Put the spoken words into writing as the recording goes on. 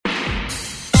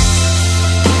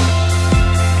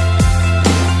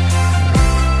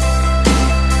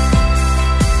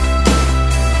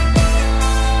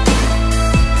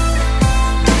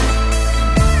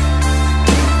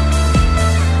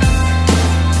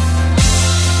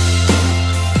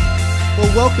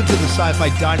Welcome to the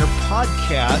Sci-Fi Diner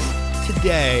podcast.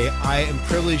 Today, I am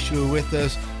privileged to be with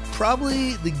us,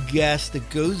 probably the guest that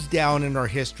goes down in our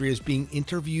history as being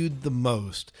interviewed the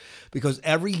most, because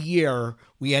every year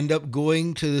we end up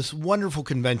going to this wonderful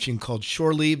convention called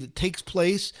Shoreleave that takes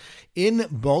place in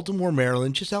Baltimore,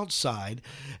 Maryland, just outside,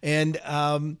 and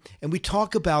we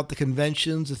talk about the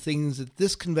conventions, the things that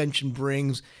this convention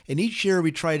brings, and each year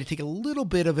we try to take a little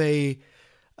bit of a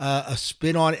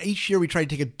spin on it. Each year we try to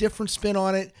take a different spin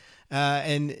on it.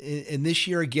 And this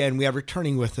year, again, we have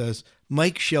returning with us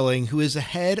Mike Schilling, who is the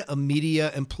head of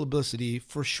media and publicity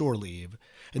for Shoreleave.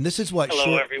 And this is what...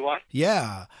 Hello, everyone.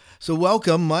 Yeah. So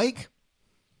welcome, Mike.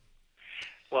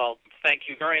 Well, thank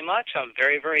you very much. I'm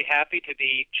very, very happy to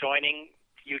be joining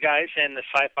you guys in the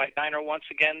Sci-Fi Diner once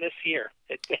again this year.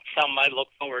 It's something I look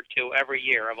forward to every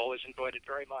year. I've always enjoyed it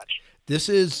very much. This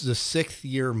is the 6th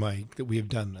year, Mike, that we have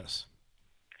done this.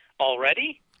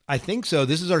 Already? I think so.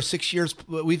 This is our 6 years.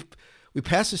 We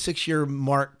passed the 6-year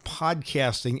mark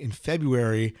podcasting in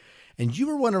February, and you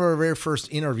were one of our very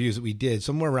first interviews that we did,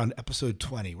 somewhere around episode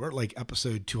 20. We're at like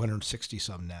episode 260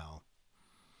 some now.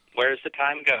 Where does the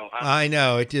time go, huh? I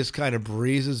know. It just kind of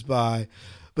breezes by.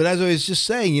 But as I was just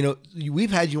saying, you know,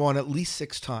 we've had you on at least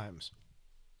 6 times.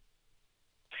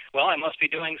 Well, I must be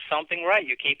doing something right.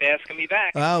 You keep asking me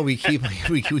back. Oh, we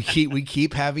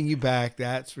keep having you back.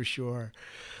 That's for sure.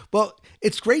 Well,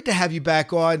 it's great to have you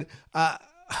back on.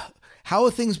 How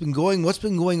have things been going? What's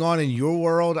been going on in your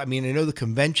world? I mean, I know the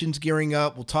convention's gearing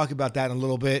up. We'll talk about that in a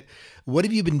little bit. What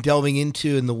have you been delving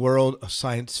into in the world of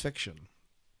science fiction?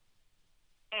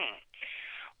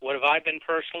 What have I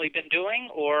personally been doing,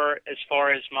 or as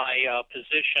far as my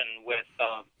position with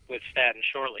Stat and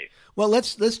Shoreleave? Well,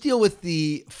 let's deal with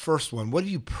the first one. What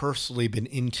have you personally been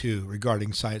into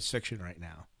regarding science fiction right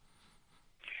now?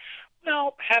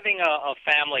 Well, having a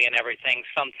family and everything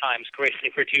sometimes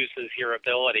greatly reduces your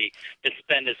ability to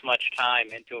spend as much time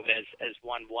into it as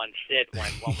one once did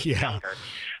when one was younger.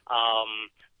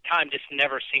 Time just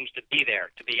never seems to be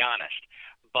there, to be honest.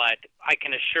 But I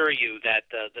can assure you that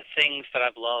the things that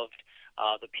I've loved,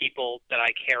 the people that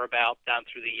I care about down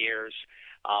through the years,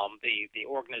 the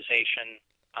organization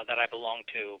that I belong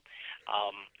to,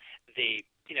 the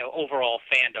overall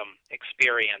fandom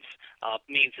experience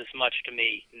means as much to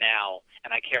me now,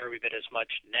 and I care every bit as much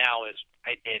now as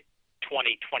I did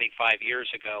 20, 25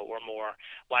 years ago or more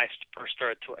when I first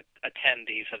started to attend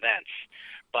these events.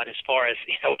 But as far as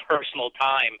personal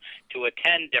time to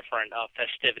attend different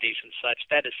festivities and such,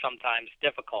 that is sometimes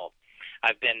difficult.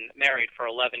 I've been married for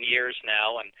 11 years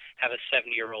now and have a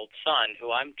 7-year-old son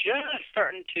who I'm just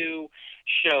starting to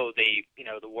show the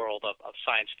world of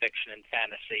science fiction and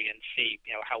fantasy and see,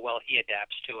 how well he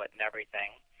adapts to it and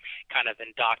everything. Kind of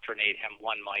indoctrinate him,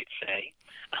 one might say,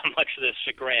 much to the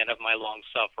chagrin of my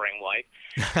long-suffering wife.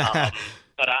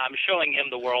 But I'm showing him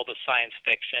the world of science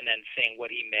fiction and seeing what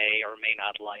he may or may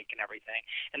not like and everything.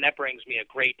 And that brings me a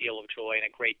great deal of joy and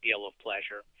a great deal of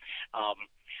pleasure.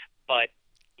 But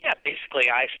yeah, basically,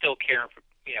 I still care for,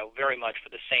 very much for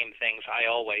the same things I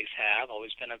always have.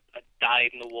 Always been a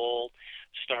dyed-in-the-wool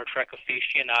Star Trek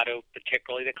aficionado,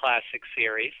 particularly the classic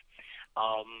series.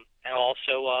 And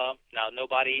also, now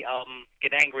nobody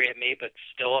get angry at me, but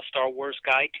still a Star Wars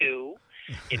guy too.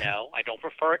 I don't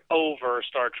prefer it over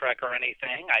Star Trek or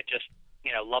anything. I just,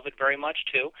 love it very much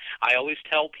too. I always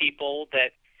tell people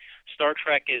that Star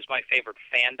Trek is my favorite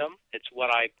fandom. It's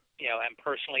what I am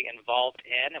personally involved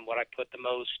in and what I put the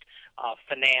most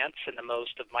finance and the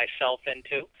most of myself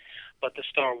into. But the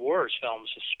Star Wars films,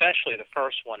 especially the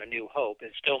first one, A New Hope,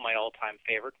 is still my all-time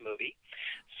favorite movie.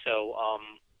 So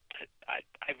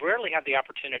I rarely have the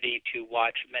opportunity to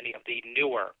watch many of the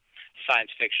newer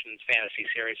science fiction fantasy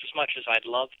series as much as I'd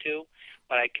love to,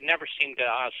 but I can never seem to,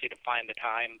 honestly, to find the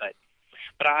time.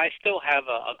 But I still have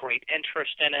a great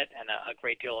interest in it and a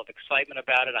great deal of excitement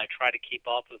about it. I try to keep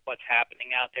up with what's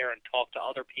happening out there and talk to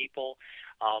other people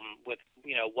with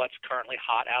what's currently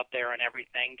hot out there and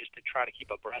everything, just to try to keep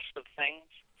abreast of things.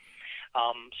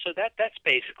 So that's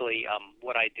basically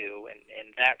what I do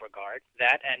in that regard.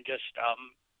 That and just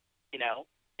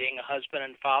being a husband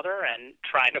and father and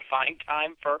trying to find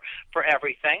time for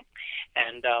everything,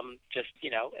 and just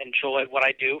enjoy what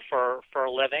I do for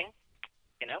a living.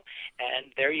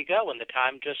 And there you go, and the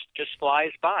time just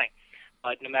flies by.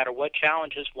 But no matter what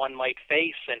challenges one might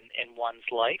face in one's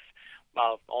life,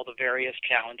 all the various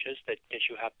challenges that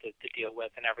you have to deal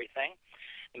with and everything,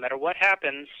 no matter what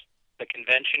happens, the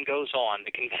convention goes on.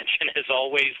 The convention is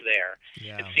always there.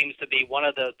 Yeah. It seems to be one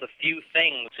of the few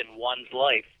things in one's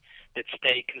life that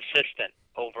stay consistent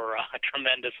over a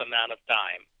tremendous amount of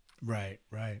time. Right,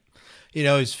 right.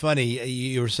 It's funny.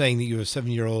 You were saying that you have a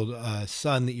 7-year-old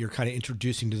son that you're kind of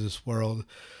introducing to this world.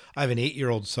 I have an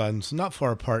 8-year-old son, so not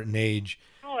far apart in age.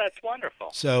 Oh, that's wonderful.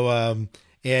 So,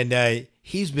 and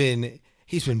he's been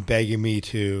begging me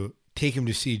to take him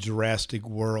to see Jurassic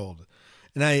World,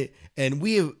 and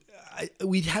we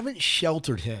haven't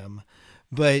sheltered him,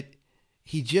 but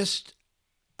he just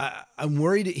I'm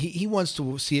worried he wants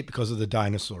to see it because of the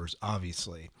dinosaurs,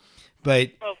 obviously,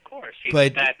 but. Well, of course, he's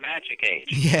at that magic age.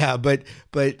 Yeah, but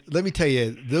let me tell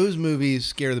you, those movies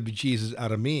scare the bejesus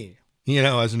out of me,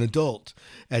 as an adult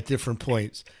at different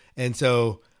points. And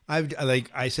so like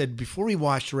I said, before we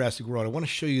watch Jurassic World, I want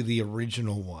to show you the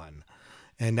original one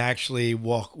and actually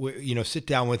sit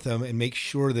down with him and make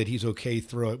sure that he's okay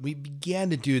through it. We began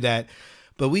to do that,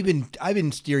 but I've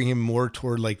been steering him more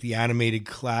toward like the animated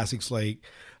classics, like,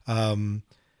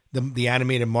 the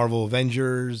animated Marvel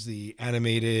Avengers, the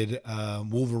animated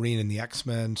Wolverine and the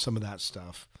X-Men, some of that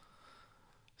stuff.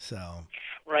 So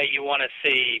right, you want to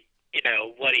see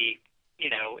what he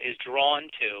is drawn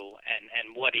to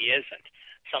and what he isn't.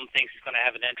 Some things he's going to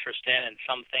have an interest in, and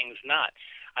some things not.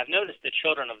 I've noticed that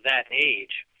children of that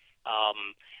age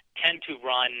tend to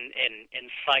run in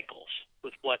cycles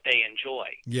with what they enjoy.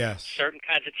 Yes, certain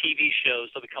kinds of TV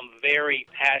shows they'll become very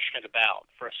passionate about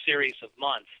for a series of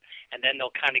months, and then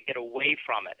they'll kind of get away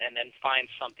from it and then find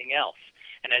something else.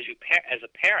 And as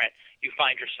a parent, you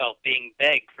find yourself being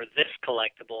begged for this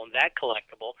collectible and that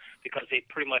collectible because they've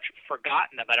pretty much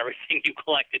forgotten about everything you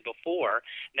collected before.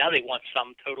 Now they want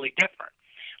something totally different.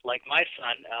 Like my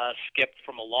son skipped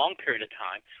from a long period of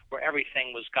time where everything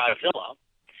was Godzilla,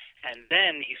 and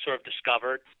then he sort of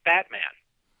discovered Batman.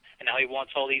 And now he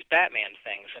wants all these Batman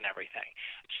things and everything.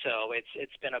 So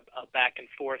it's been a back and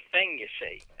forth thing, you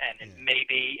see. And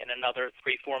maybe in another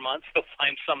 3-4 months he'll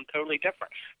find something totally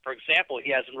different. For example,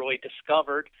 he hasn't really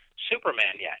discovered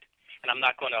Superman yet. And I'm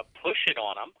not going to push it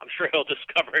on him. I'm sure he'll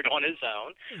discover it on his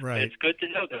own. Right. But it's good to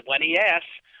know that when he asks,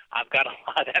 I've got a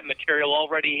lot of that material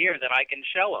already here that I can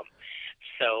show him.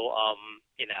 So,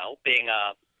 being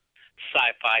a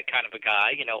sci-fi kind of a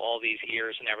guy, all these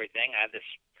years and everything, I have this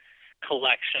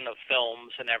collection of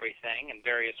films and everything and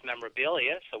various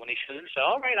memorabilia. So when he shows,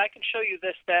 all right, I can show you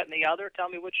this, that, and the other. Tell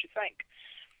me what you think.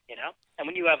 And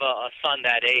when you have a son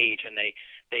that age and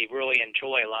they really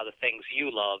enjoy a lot of the things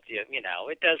you love,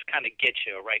 it does kind of get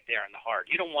you right there in the heart.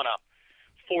 You don't want to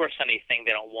force anything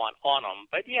they don't want on them,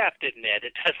 but you have to admit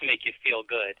it does make you feel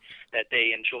good that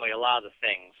they enjoy a lot of the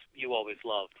things you always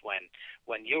loved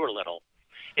when you were little.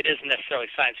 It isn't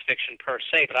necessarily science fiction per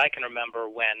se, but I can remember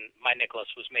when my Nicholas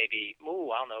was maybe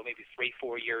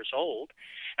 3-4 years old,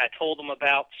 and I told him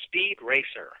about Speed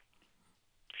Racer,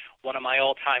 one of my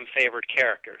all-time favorite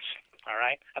characters. All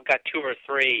right, I've got 2 or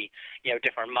 3,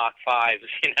 different Mach 5s,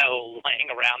 laying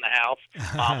around the house,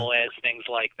 bobbleheads, things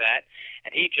like that,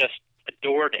 and he just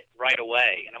adored it right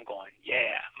away. And I'm going,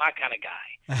 yeah, my kind of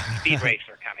guy, Speed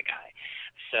Racer kind of guy.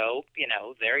 So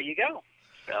there you go.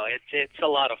 So it's a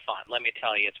lot of fun. Let me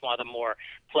tell you, it's one of the more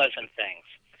pleasant things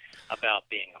about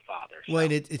being a father. So. Well,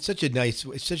 and it's such a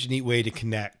neat way to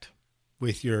connect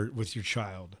with your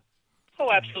child.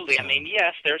 Oh, absolutely. So. I mean,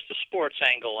 yes, there's the sports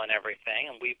angle and everything,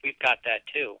 and we've got that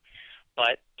too.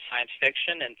 But science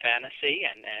fiction and fantasy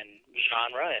and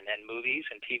genre and movies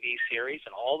and TV series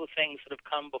and all the things that have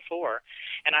come before.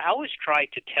 And I always try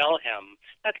to tell him,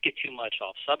 not to get too much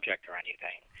off subject or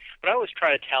anything, but I always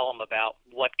try to tell him about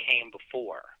what came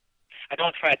before. I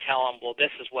don't try to tell him, well,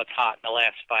 this is what's hot in the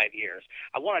last 5 years.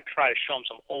 I want to try to show him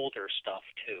some older stuff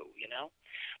too,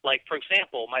 Like, for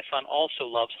example, my son also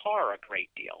loves horror a great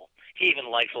deal. He even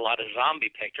likes a lot of zombie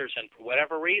pictures, and for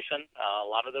whatever reason, a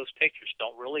lot of those pictures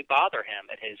don't really bother him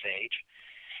at his age.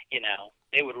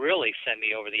 They would really send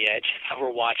me over the edge if I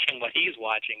were watching what he's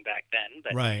watching back then.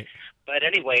 But, right. But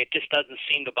anyway, it just doesn't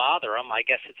seem to bother him. I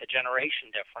guess it's a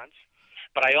generation difference.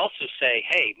 But I also say,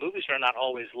 hey, movies are not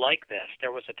always like this.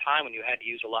 There was a time when you had to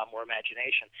use a lot more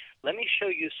imagination. Let me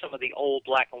show you some of the old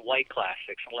black and white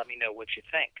classics and let me know what you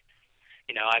think.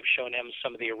 I've shown him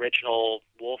some of the original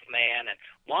Wolfman, and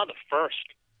one of the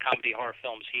first comedy horror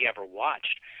films he ever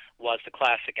watched was the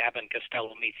classic Abbott and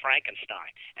Costello Meet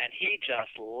Frankenstein. And he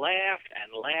just laughed and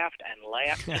laughed and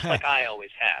laughed, just like I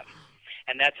always have.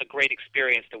 And that's a great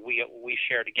experience that we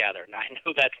share together. And I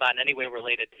know that's not in any way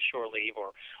related to Shoreleave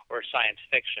or science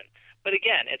fiction. But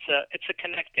again, it's a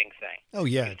connecting thing. Oh,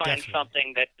 yeah, you find definitely. something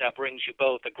that brings you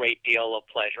both a great deal of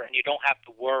pleasure, and you don't have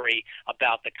to worry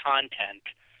about the content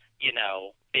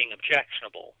being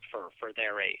objectionable for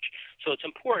their age. So it's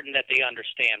important that they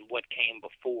understand what came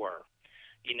before,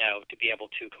 to be able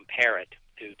to compare it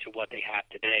to what they have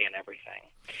today and everything.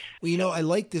 Well, I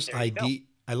like this idea.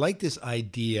 I like this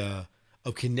idea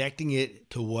of connecting it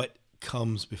to what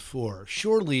comes before.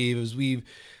 Shoreleave, as we've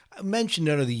mentioned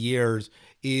over the years,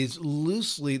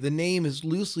 the name is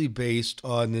loosely based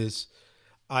on this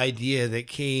idea that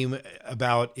came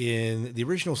about in the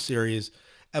original series,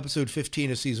 episode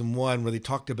 15 of season 1, where they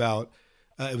talked about,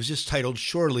 it was just titled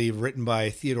Shoreleave, written by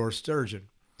Theodore Sturgeon.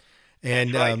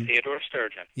 And that's right, Theodore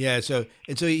Sturgeon. Yeah, so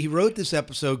he wrote this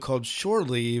episode called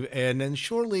Shoreleave, and then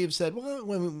Shoreleave said, well,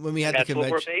 when we had the convention,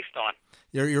 that's what we're based on.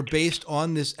 You're based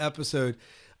on this episode.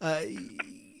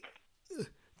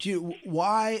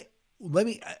 Why?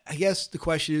 I guess the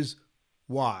question is,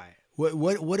 why?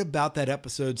 What about that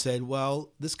episode said,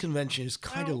 well, this convention is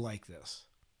kind of like this?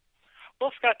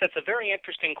 Well, Scott, that's a very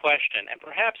interesting question, and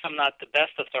perhaps I'm not the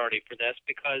best authority for this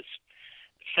because,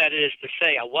 sad it is to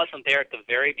say, I wasn't there at the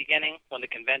very beginning when the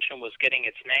convention was getting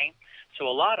its name. So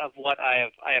a lot of what I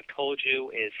have told you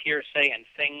is hearsay and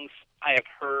things I have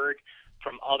heard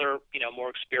from other, more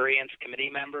experienced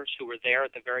committee members who were there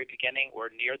at the very beginning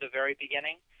or near the very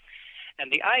beginning.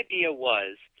 And the idea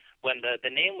was, when the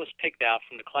name was picked out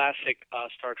from the classic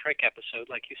Star Trek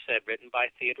episode, like you said, written by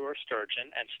Theodore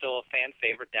Sturgeon and still a fan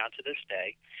favorite down to this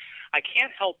day, I can't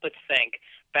help but think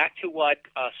back to what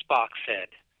Spock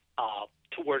said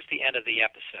towards the end of the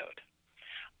episode.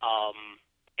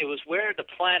 It was where the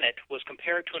planet was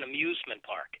compared to an amusement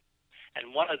park.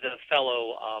 And one of the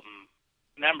fellow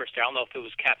members there, I don't know if it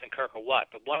was Captain Kirk or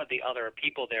what, but one of the other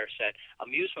people there said,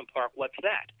 amusement park, what's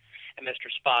that? And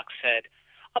Mr. Spock said,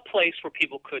 a place where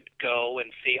people could go and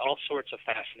see all sorts of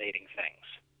fascinating things.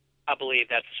 I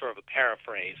believe that's sort of a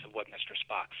paraphrase of what Mr.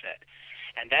 Spock said.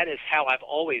 And that is how I've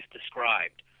always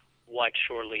described what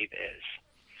Shoreleave is,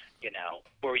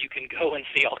 where you can go and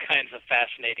see all kinds of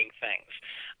fascinating things.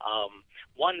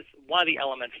 One of the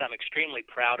elements I'm extremely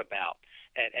proud about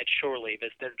at Shoreleave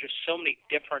is there are just so many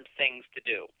different things to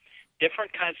do.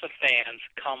 Different kinds of fans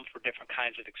come for different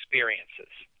kinds of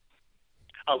experiences.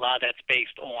 A lot of that's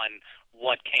based on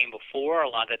what came before. A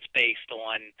lot of that's based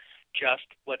on just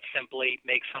what simply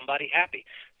makes somebody happy.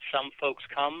 Some folks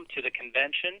come to the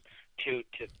convention to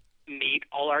meet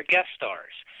all our guest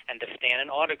stars and to stand in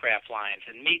autograph lines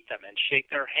and meet them and shake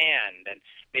their hand and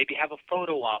maybe have a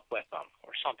photo op with them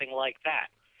or something like that.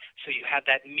 So you have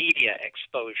that media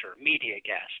exposure, media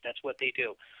guests. That's what they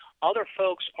do. Other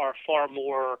folks are far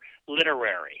more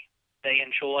literary. They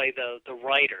enjoy the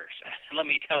writers. And let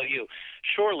me tell you,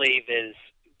 Shoreleave is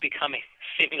becoming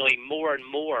seemingly more and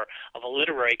more of a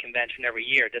literary convention every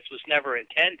year. This was never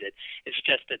intended. It's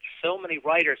just that so many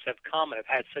writers have come and have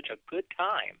had such a good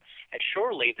time at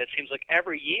Shoreleave that seems like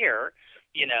every year,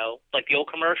 like the old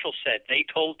commercial said, they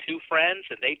told two friends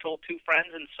and they told two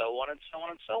friends and so on and so on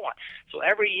and so on. So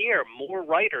every year, more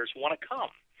writers want to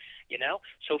come.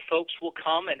 So folks will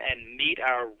come and meet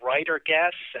our writer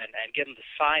guests and get them to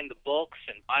sign the books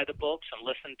and buy the books and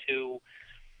listen to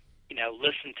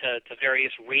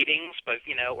various readings,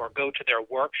 or go to their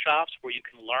workshops where you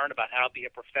can learn about how to be a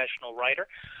professional writer.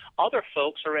 Other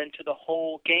folks are into the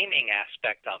whole gaming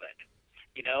aspect of it,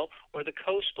 or the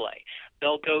cosplay.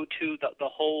 They'll go to the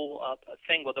whole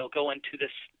thing where they'll go into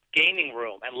this gaming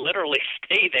room and literally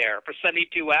stay there for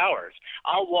 72 hours.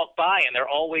 I'll walk by and they're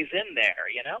always in there,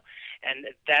 and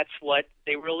that's what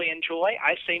they really enjoy.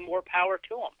 I say more power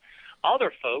to them.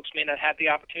 Other folks may not have the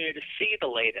opportunity to see the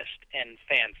latest in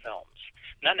fan films,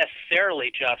 not necessarily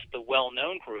just the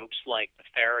well-known groups like the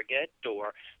Farragut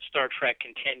or Star Trek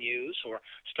Continues or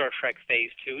Star Trek Phase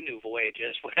 2, New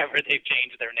Voyages, whatever they've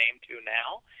changed their name to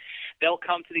now. They'll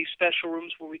come to these special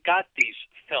rooms where we got these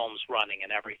films running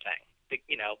and everything.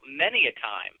 Many a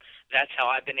time, that's how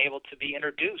I've been able to be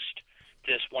introduced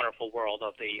to this wonderful world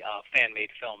of the fan-made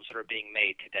films that are being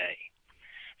made today.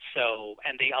 So,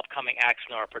 and the upcoming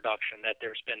Axanar production that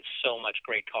there's been so much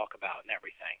great talk about and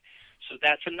everything. So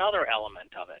that's another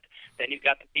element of it. Then you've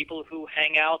got the people who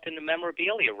hang out in the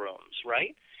memorabilia rooms,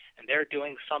 right? And they're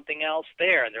doing something else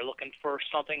there, and they're looking for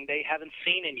something they haven't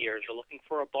seen in years, or looking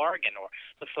for a bargain, or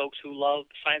the folks who love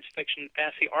science fiction and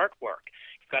fantasy artwork.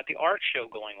 You've got the art show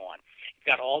going on. You've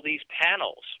got all these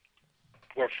panels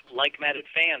where like-minded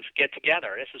fans get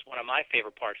together. This is one of my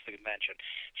favorite parts of the convention.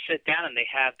 Sit down and they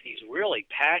have these really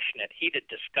passionate, heated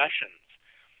discussions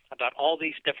about all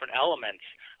these different elements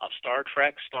of Star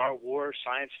Trek, Star Wars,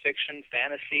 science fiction,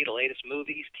 fantasy, the latest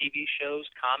movies, TV shows,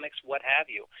 comics, what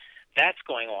have you. That's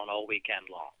going on all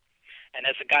weekend long. And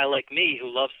as a guy like me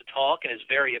who loves to talk and is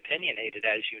very opinionated,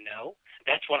 as you know,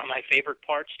 that's one of my favorite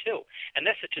parts too. And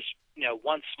this is just,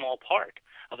 one small part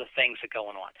of the things that are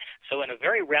going on. So in a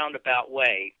very roundabout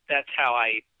way, that's how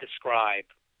I describe,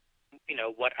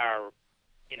 what our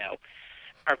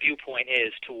viewpoint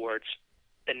is towards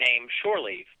the name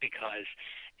Shoreleave, because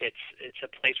It's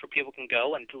a place where people can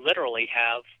go and literally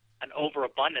have an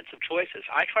overabundance of choices.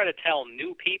 I try to tell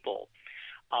new people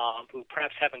who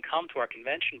perhaps haven't come to our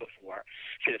convention before,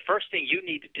 say the first thing you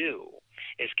need to do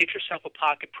is get yourself a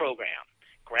pocket program,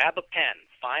 grab a pen,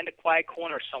 find a quiet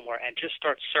corner somewhere, and just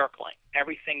start circling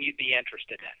everything you'd be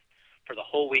interested in for the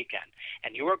whole weekend.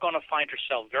 And you are going to find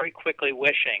yourself very quickly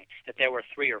wishing that there were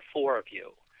 3 or 4 of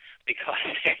you, because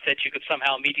that you could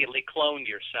somehow immediately clone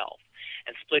yourself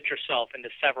and split yourself into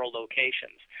several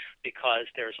locations,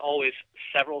 because there's always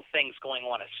several things going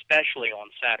on, especially on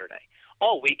Saturday.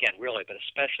 All weekend, really, but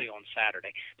especially on Saturday.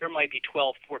 There might be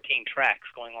 12, 14 tracks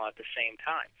going on at the same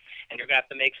time. And you're going to have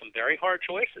to make some very hard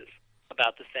choices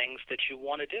about the things that you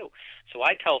want to do. So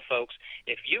I tell folks,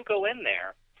 if you go in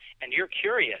there and you're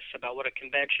curious about what a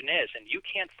convention is and you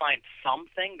can't find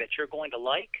something that you're going to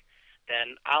like,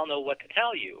 then I'll know what to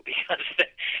tell you, because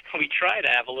we try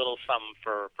to have a little something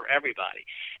for everybody.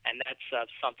 And that's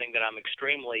something that I'm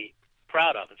extremely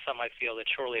proud of, and something I feel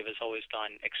that Shoreleave has always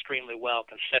done extremely well,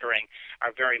 considering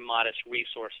our very modest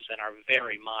resources and our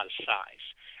very modest size.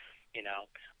 You know,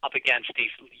 up against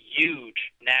these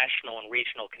huge national and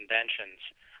regional conventions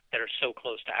that are so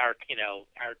close to our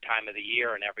time of the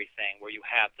year and everything, where you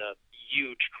have the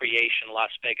huge creation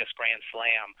Las Vegas Grand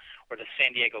Slam or the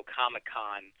San Diego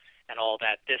Comic-Con and all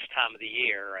that this time of the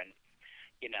year. And,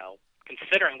 you know,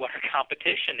 considering what our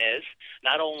competition is,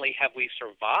 not only have we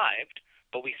survived,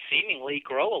 but we seemingly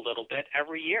grow a little bit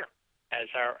every year as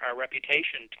our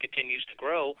reputation continues to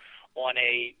grow on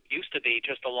used to be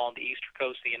just along the eastern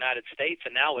coast of the United States,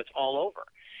 and now it's all over.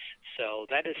 So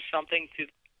that is something to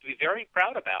be very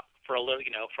proud about for a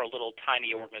little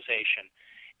tiny organization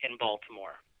in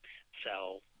Baltimore.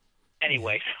 So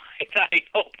anyway, I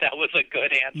hope that was a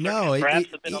good answer. No,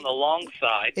 perhaps a bit on the long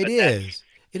side. It is.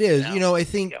 It is. You know, I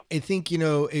think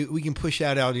we can push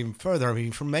that out even further. I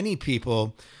mean, for many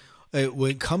people,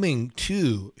 when coming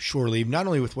to Shoreleave, not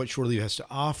only with what Shoreleave has to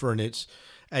offer, and it's,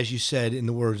 as you said, in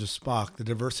the words of Spock, the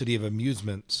diversity of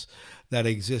amusements that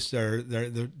exist there,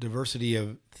 the diversity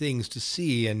of things to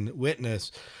see and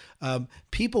witness.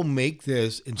 People make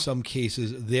this, in some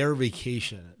cases, their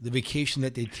vacation, the vacation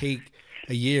that they take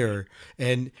a year.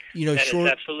 And, that is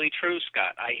absolutely true,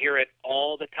 Scott. I hear it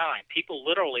all the time. People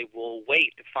literally will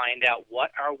wait to find out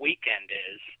what our weekend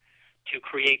is to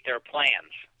create their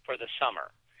plans for the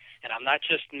summer. And I'm not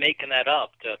just making that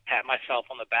up to pat myself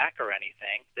on the back or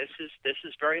anything. This is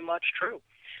very much true.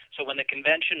 So when the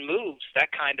convention moves,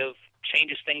 that kind of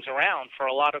changes things around for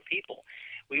a lot of people.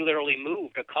 We literally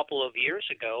moved a couple of years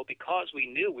ago because we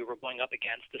knew we were going up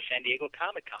against the San Diego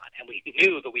Comic-Con, and we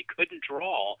knew that we couldn't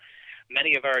draw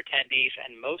many of our attendees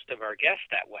and most of our guests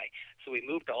that way. So we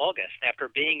moved to August. After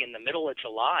being in the middle of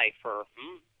July for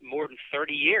more than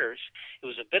 30 years, it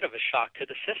was a bit of a shock to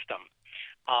the system.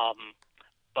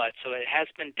 But so it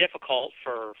has been difficult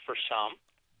for some,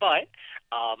 but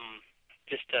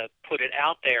just to put it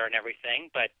out there and everything.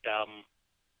 But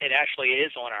it actually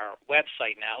is on our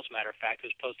website now, as a matter of fact.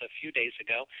 It was posted a few days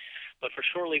ago. But for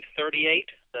Shoreleave 38,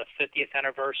 the 50th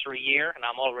anniversary year, and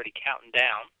I'm already counting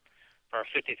down for our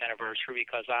 50th anniversary,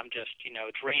 because I'm just,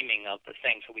 dreaming of the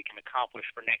things that we can accomplish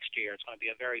for next year. It's going to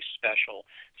be a very special,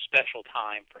 special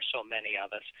time for so many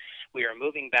of us. We are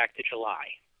moving back to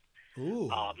July.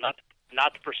 Ooh.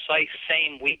 Not the precise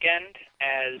same weekend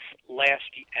as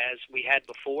we had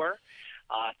before.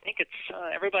 I think it's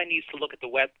everybody needs to look at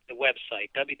the website,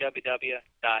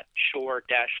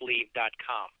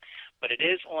 www.shore-leave.com. But it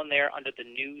is on there under the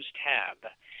news tab.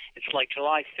 It's like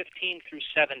July 15 through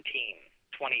 17,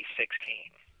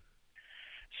 2016.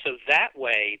 So that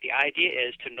way, the idea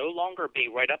is to no longer be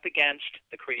right up against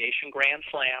the Creation Grand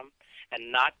Slam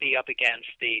and not be up against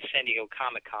the San Diego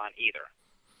Comic-Con either.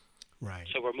 Right.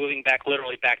 So we're moving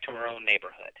literally back to our own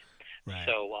neighborhood. Right.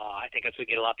 So I think that's what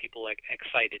we get a lot of people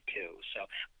excited too. So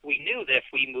we knew that if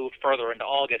we moved further into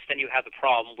August, then you have the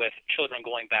problem with children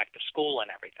going back to school and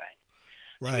everything.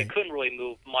 Right. So we couldn't really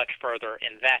move much further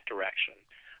in that direction.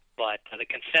 But the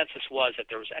consensus was that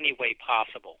there was any way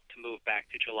possible to move back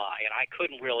to July. And I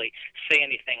couldn't really say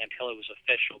anything until it was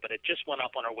official, but it just went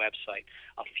up on our website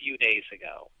a few days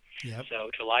ago. Yep. So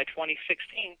July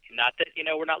 2016, not that,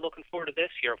 we're not looking forward to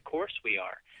this year. Of course we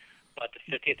are. But the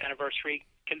 50th anniversary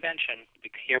convention will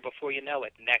be here before you know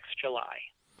it, next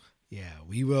July. Yeah,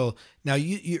 we will. Now,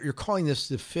 you're calling this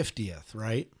the 50th,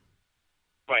 right?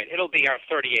 Right. It'll be our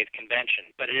 38th convention,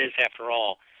 but it is, after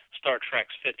all, Star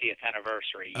Trek's 50th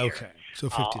anniversary year. Okay, so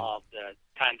 50th. Of the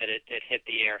time that it hit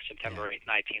the air, September 8th,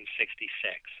 1966.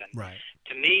 And right.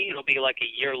 To me, it'll be like a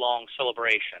year-long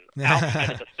celebration. Outside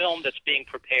of the film that's being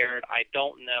prepared, I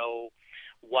don't know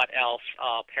what else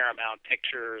Paramount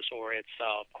Pictures or its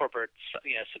corporate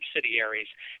subsidiaries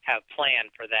have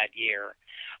planned for that year.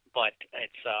 But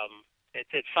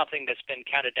it's something that's been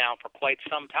counted down for quite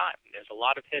some time. There's a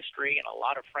lot of history and a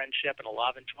lot of friendship and a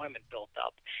lot of enjoyment built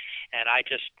up. And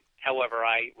however,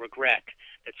 I regret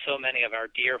that so many of our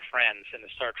dear friends in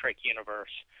the Star Trek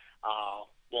universe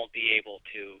won't be able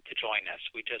to join us.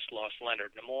 We just lost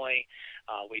Leonard Nimoy.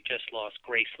 We just lost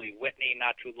Grace Lee Whitney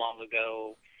not too long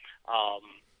ago.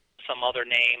 Some other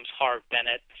names, Harv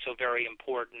Bennett, so very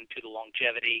important to the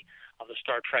longevity of the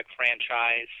Star Trek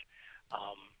franchise.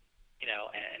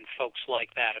 And folks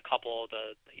like that, a couple of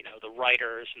the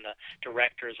writers and the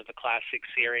directors of the classic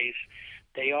series,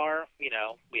 they are,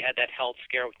 we had that health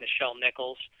scare with Nichelle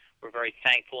Nichols. We're very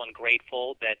thankful and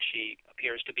grateful that she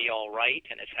appears to be all right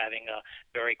and is having a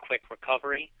very quick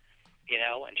recovery,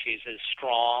 and she's as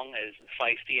strong, as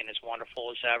feisty, and as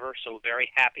wonderful as ever. So very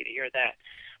happy to hear that.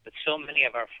 But so many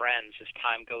of our friends, as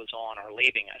time goes on, are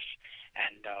leaving us.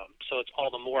 And so it's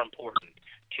all the more important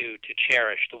to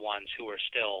cherish the ones who are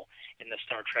still in the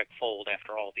Star Trek fold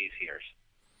after all these years.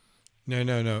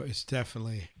 No. It's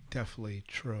definitely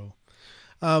true.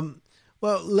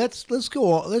 Well, let's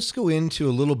go into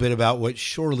a little bit about what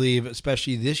Shoreleave,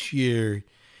 especially this year,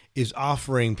 is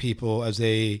offering people as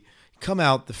they come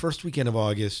out the first weekend of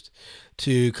August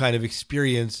to kind of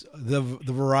experience the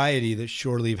variety that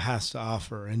Shoreleave has to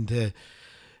offer, and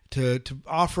to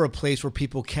offer a place where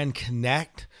people can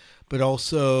connect, but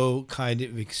also kind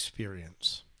of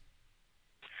experience.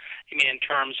 You mean in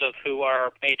terms of who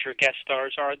our major guest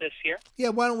stars are this year? Yeah,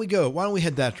 why don't we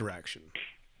head that direction?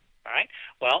 All right.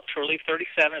 Well, Shoreleave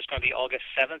 37 is going to be August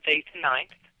 7th, 8th, and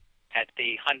 9th at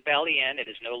the Hunt Valley Inn. It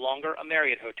is no longer a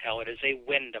Marriott hotel. It is a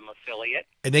Wyndham affiliate.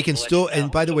 And they can still,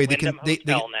 and by the way, they can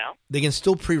now. They can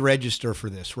still pre-register for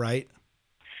this, right?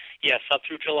 Yes, up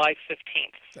through July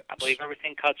 15th. I believe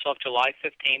everything cuts off July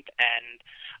 15th, and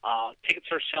tickets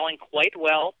are selling quite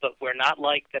well, but we're not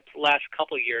like the last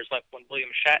couple of years, like when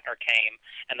William Shatner came,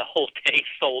 and the whole day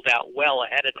sold out well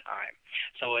ahead of time.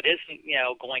 So it isn't,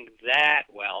 going that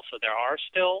well. So there are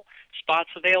still spots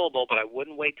available, but I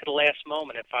wouldn't wait to the last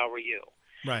moment if I were you.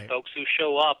 Right. Folks who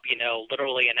show up,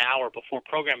 literally an hour before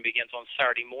program begins on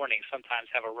Saturday morning sometimes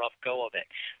have a rough go of it.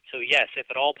 So yes, if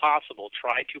at all possible,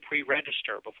 try to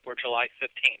pre-register before July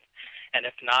 15th. And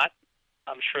if not,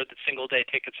 I'm sure that single-day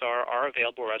tickets are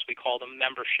available, or as we call them,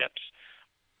 memberships,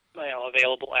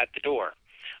 available at the door.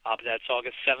 That's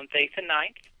August 7th, 8th, and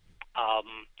 9th.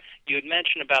 You had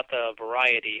mentioned about the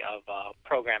variety of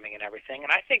programming and everything,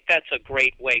 and I think that's a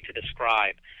great way to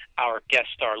describe our guest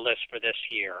star list for this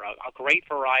year. A great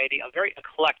variety, a very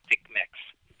eclectic mix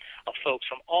of folks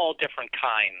from all different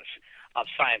kinds of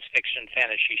science fiction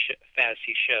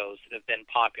fantasy shows that have been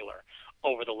popular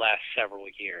over the last several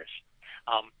years.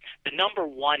 The number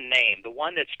one name, the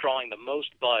one that's drawing the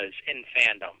most buzz in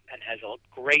fandom and has a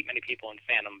great many people in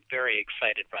fandom very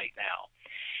excited right now,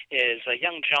 is a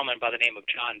young gentleman by the name of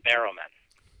John Barrowman,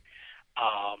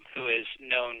 who is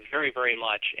known very, very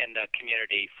much in the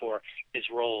community for his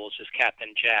roles as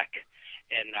Captain Jack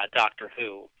in Doctor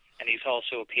Who. And he's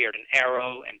also appeared in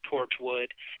Arrow and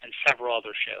Torchwood and several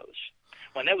other shows.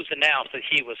 When it was announced that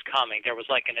he was coming, there was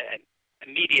like an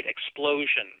immediate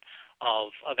explosion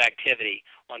of activity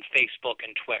on Facebook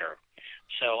and Twitter.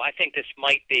 So I think this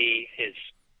might be his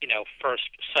first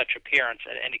such appearance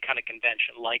at any kind of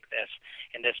convention like this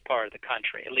in this part of the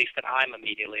country, at least that I'm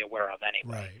immediately aware of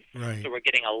anyway. Right. So we're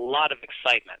getting a lot of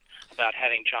excitement about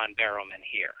having John Barrowman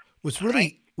here. What's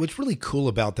really cool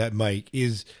about that, Mike,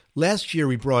 is last year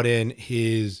we brought in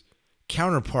his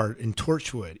counterpart in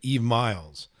Torchwood, Eve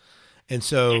Miles. And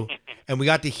so, and we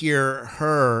got to hear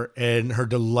her and her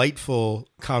delightful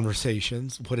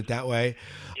conversations, put it that way,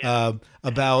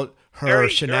 about her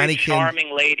shenanigans. Very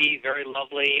charming lady, very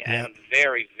lovely, and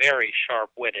very, very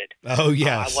sharp-witted. Oh,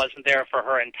 yes. I wasn't there for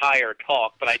her entire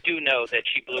talk, but I do know that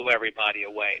she blew everybody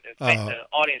away. The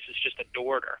audience just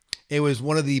adored her. It was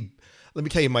one of the, let me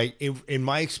tell you, Mike, in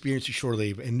my experience at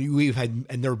Shoreleave,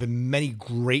 and there have been many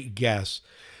great guests,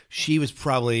 she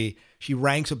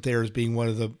ranks up there as being one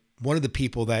of the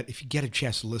people that if you get a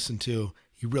chance to listen to,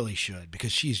 you really should,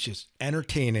 because she's just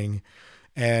entertaining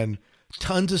and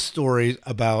tons of stories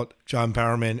about John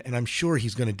Barrowman, and I'm sure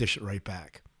he's going to dish it right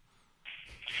back.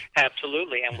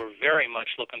 Absolutely, and we're very much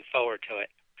looking forward to it.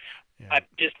 Yeah. I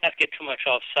just not to get too much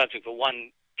off subject, but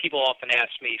people often ask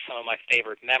me some of my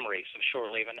favorite memories of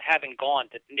Shoreleave, and having gone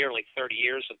to nearly 30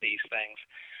 years of these things,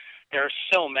 there are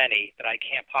so many that I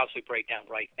can't possibly break down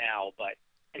right now, but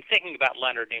in thinking about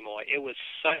Leonard Nimoy, it was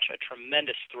such a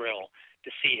tremendous thrill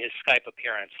to see his Skype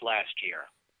appearance last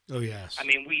year. Oh, yes. I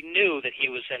mean, we knew that he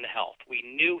was in health. We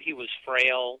knew he was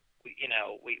frail.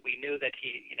 We knew that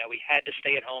he had to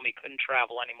stay at home. He couldn't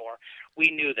travel anymore.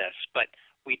 We knew this, but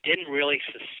we didn't really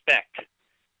suspect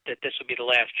that this would be the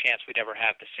last chance we'd ever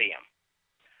have to see him.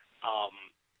 Um,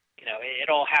 it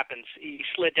all happens. He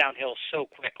slid downhill so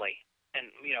quickly. And,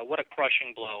 what a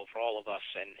crushing blow for all of us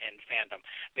in fandom.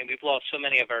 I mean, we've lost so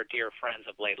many of our dear friends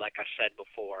of late, like I said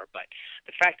before. But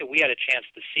the fact that we had a chance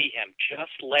to see him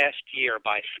just last year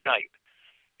by Skype,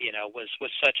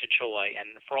 was such a joy.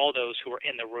 And for all those who were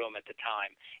in the room at the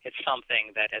time, it's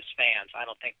something that as fans, I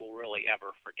don't think we'll really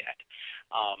ever forget.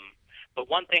 But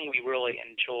one thing we really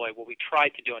enjoy, what we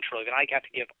tried to do in Shoreleave, and I got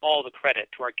to give all the credit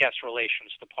to our guest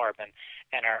relations department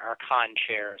and our con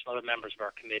chairs and other members of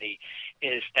our committee,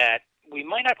 is that we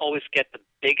might not always get the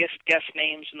biggest guest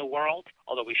names in the world,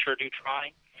 although we sure do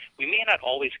try. We may not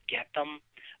always get them,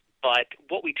 but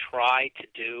what we try to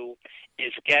do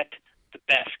is get the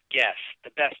best guests,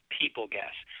 the best people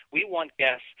guests. We want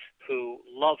guests who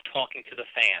love talking to the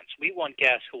fans. We want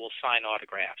guests who will sign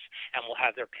autographs and will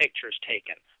have their pictures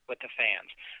taken with the fans.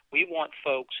 We want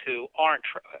folks who aren't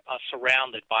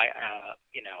surrounded by,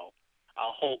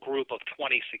 a whole group of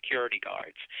 20 security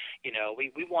guards.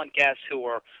 We want guests who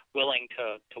are willing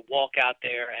to walk out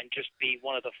there and just be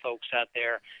one of the folks out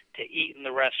there to eat in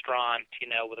the restaurant,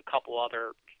 with a couple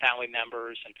other family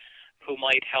members and who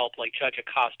might help, like judge a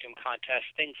costume contest,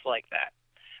 things like that.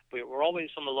 We're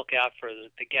always on the lookout for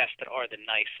the guests that are the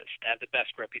nicest, that have the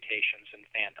best reputations in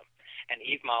fandom. And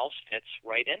Eve Miles fits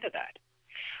right into that.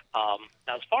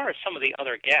 Now, as far as some of the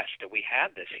other guests that we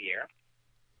had this year,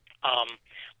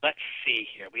 let's see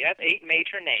here. We have 8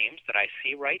 major names that I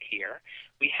see right here.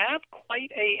 We have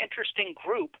quite a interesting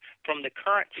group from the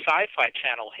current SciFi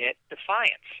channel hit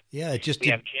Defiance. Yeah, it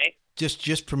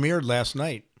just premiered last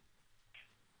night.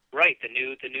 Right, the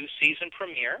new season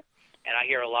premiere, and I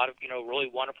hear a lot of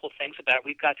really wonderful things about it.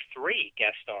 We've got 3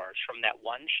 guest stars from that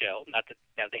one show. Not that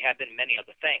they have been many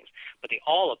other things, but they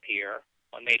all appear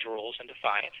on major roles in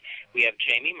Defiance. We have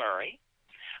Jamie Murray,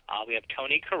 we have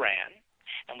Tony Curran,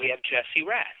 and we have Jesse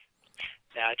Rath.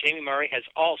 Now, Jamie Murray has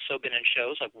also been in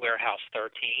shows like Warehouse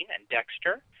 13 and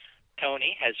Dexter.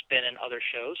 Tony has been in other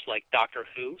shows like Doctor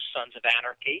Who, Sons of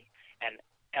Anarchy, and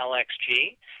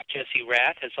LXG. Jesse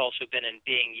Rath has also been in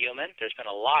Being Human. There's been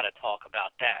a lot of talk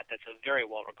about that. That's a very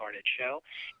well-regarded show.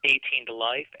 18 to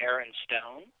Life, Aaron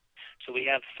Stone. So we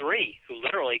have 3 who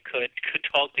literally could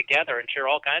talk together and share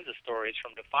all kinds of stories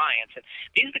from Defiance. And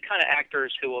these are the kind of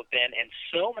actors who have been in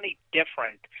so many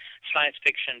different science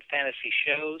fiction fantasy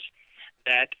shows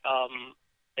that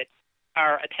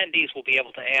our attendees will be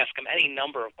able to ask them any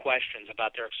number of questions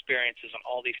about their experiences on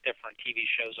all these different TV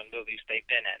shows and movies they've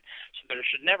been in. So there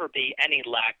should never be any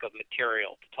lack of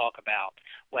material to talk about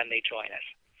when they join us.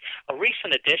 A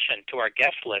recent addition to our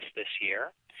guest list this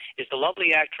year is the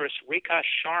lovely actress Rekha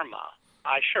Sharma.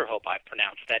 I sure hope I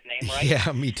pronounced that name right.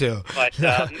 Yeah, me too. But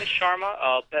Ms.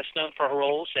 Sharma, best known for her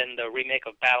roles in the remake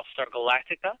of Battlestar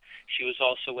Galactica. She was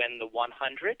also in The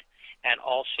 100 and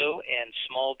also in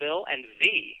Smallville and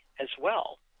V as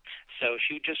well. So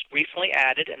she just recently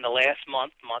added in the last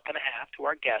month and a half to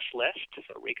our guest list,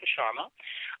 so Rekha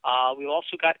Sharma. We've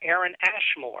also got Aaron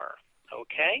Ashmore.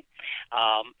 Okay,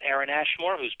 Aaron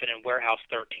Ashmore, who's been in Warehouse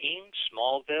 13,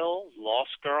 Smallville,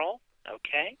 Lost Girl.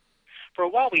 Okay, for a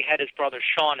while we had his brother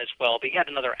Sean as well, but he had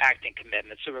another acting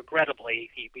commitment, so regrettably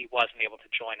he wasn't able to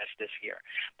join us this year.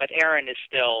 But Aaron is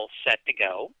still set to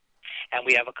go, and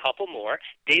we have a couple more.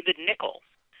 David Nichol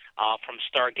from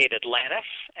Stargate Atlantis,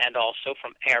 and also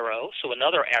from Arrow, so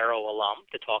another Arrow alum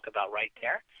to talk about right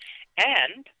there,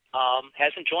 and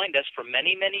hasn't joined us for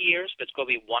many, many years, but it's going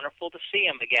to be wonderful to see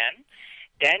him again.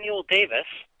 Daniel Davis,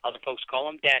 other folks call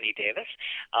him Danny Davis.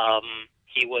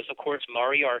 He was, of course,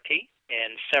 Moriarty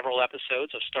in several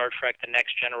episodes of Star Trek The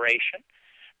Next Generation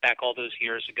back all those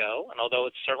years ago. And although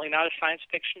it's certainly not a science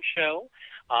fiction show,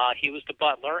 he was the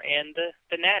butler in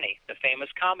the Nanny, the famous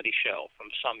comedy show from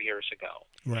some years ago.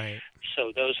 Right.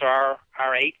 So those are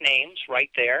our 8 names right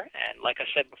there. And like I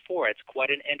said before, it's quite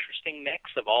an interesting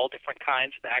mix of all different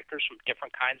kinds of actors from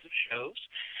different kinds of shows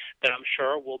that I'm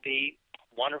sure will be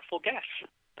wonderful guests.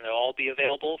 And they'll all be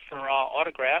available for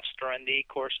autographs during the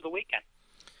course of the weekend.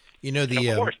 And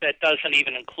of course, that doesn't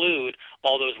even include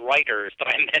all those writers that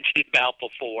I mentioned about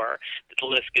before. The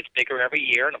list gets bigger every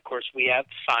year. And, of course, we have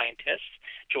scientists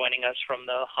joining us from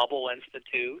the Hubble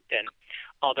Institute and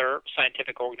other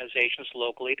scientific organizations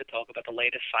locally to talk about the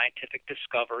latest scientific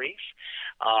discoveries.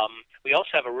 We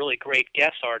also have a really great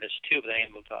guest artist, too, by the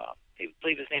name of, I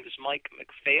believe his name is Mike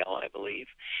McPhail, I believe.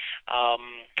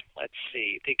 Let's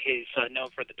see. I think he's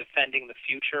known for the Defending the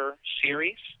Future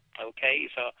series. Okay,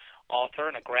 he's author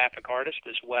and a graphic artist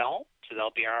as well, so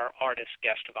they'll be our artist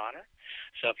guest of honor.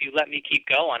 So if you let me keep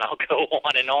going, I'll go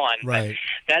on and on. Right.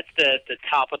 But that's the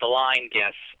top of the line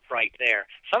guests right there.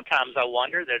 Sometimes I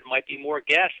wonder there might be more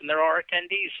guests than there are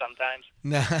attendees sometimes.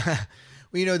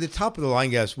 Well, the top of the line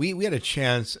guests, we had a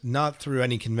chance, not through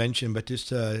any convention, but just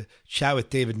to chat with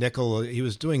David Nickel. He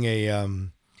was doing a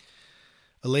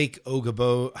Lake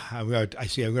Ogabo. I'm going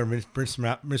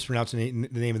to mispronounce the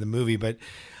name of the movie, but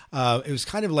it was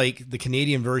kind of like the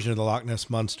Canadian version of the Loch Ness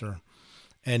Monster.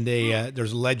 And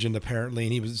there's a legend apparently,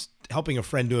 and he was helping a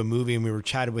friend do a movie, and we were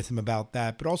chatting with him about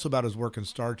that, but also about his work in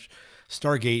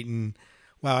Stargate. And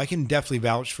wow, I can definitely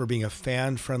vouch for being a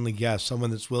fan-friendly guest, someone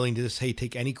that's willing to just, hey,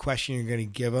 take any question you're going to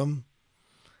give them,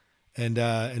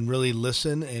 and really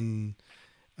listen. And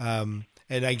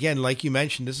again, like you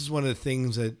mentioned, this is one of the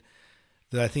things that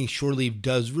I think Shoreleave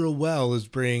does real well, is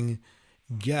bring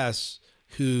guests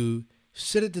who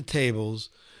sit at the tables,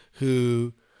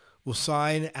 who will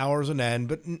sign hours on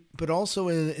end, but also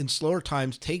in slower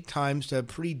times, take times to have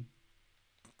pretty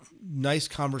nice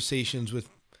conversations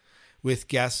with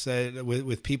guests,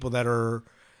 with people that are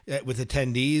with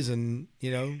attendees, and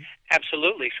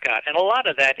Absolutely, Scott. And a lot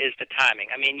of that is the timing.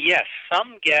 I mean, yes,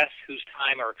 some guests whose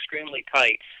time are extremely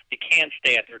tight, they can't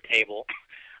stay at their table.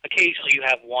 Occasionally you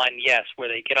have one, yes, where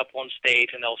they get up on stage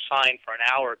and they'll sign for an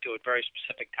hour or two at very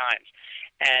specific times.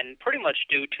 And pretty much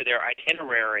due to their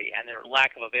itinerary and their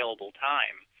lack of available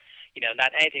time,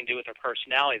 not anything to do with their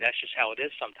personality, that's just how it is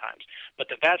sometimes. But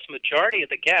the vast majority of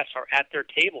the guests are at their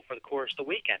table for the course of the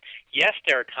weekend. Yes,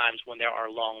 there are times when there are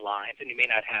long lines and you may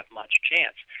not have much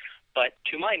chance. But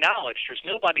to my knowledge, there's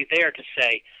nobody there to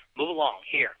say, move along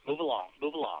here, move along,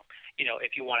 move along.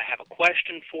 If you want to have a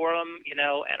question for them,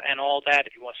 and all that,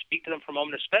 if you want to speak to them for a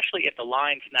moment, especially if the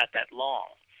line's not that long.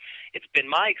 It's been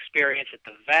my experience that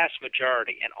the vast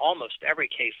majority, and almost every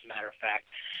case, as a matter of fact,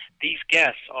 these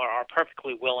guests are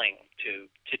perfectly willing to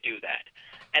do that.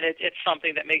 And it's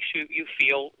something that makes you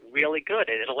feel really good.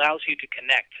 It allows you to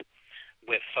connect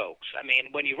with folks. I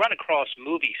mean, when you run across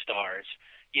movie stars,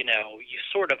 you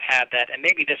sort of have that, and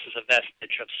maybe this is a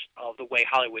vestige of the way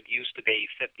Hollywood used to be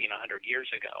 50 and 100 years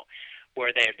ago,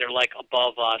 where they're like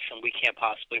above us and we can't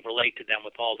possibly relate to them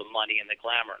with all the money and the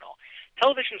glamour and all.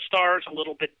 Television stars a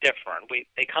little bit different.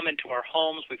 They come into our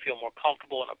homes, we feel more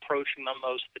comfortable in approaching them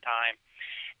most of the time.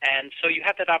 And so you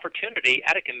have that opportunity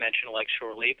at a convention like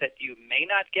Shoreleave that you may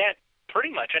not get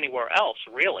pretty much anywhere else,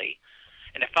 really.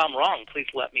 And if I'm wrong, please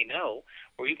let me know,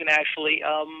 where you can actually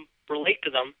relate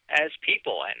to them as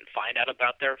people and find out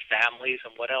about their families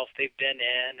and what else they've been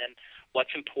in and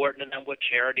what's important to them, what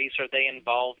charities are they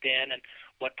involved in, and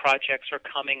what projects are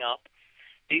coming up.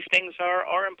 These things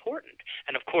are important.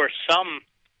 And, of course, some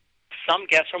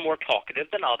guests are more talkative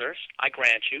than others, I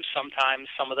grant you. Sometimes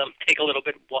some of them take a little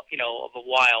bit of a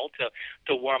while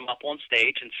to warm up on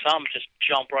stage, and some just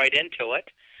jump right into it,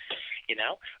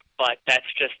 But that's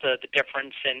just the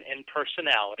difference in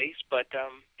personalities. But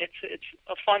it's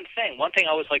a fun thing. One thing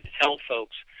I always like to tell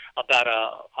folks about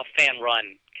a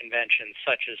fan-run convention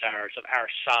such as ours, of our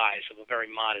size, of a very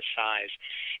modest size,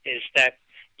 is that,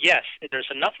 yes, there's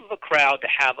enough of a crowd to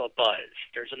have a buzz.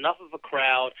 There's enough of a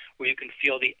crowd where you can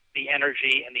feel the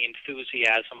energy and the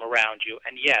enthusiasm around you.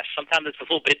 And, yes, sometimes it's a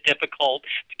little bit difficult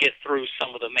to get through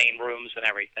some of the main rooms and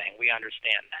everything. We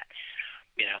understand that,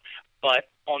 But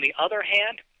on the other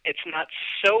hand, it's not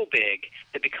so big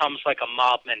it becomes like a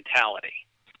mob mentality,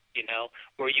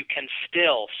 where you can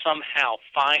still somehow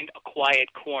find a quiet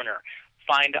corner,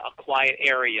 find a quiet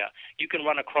area. You can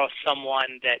run across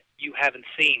someone that you haven't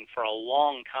seen for a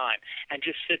long time and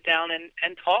just sit down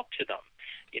and talk to them,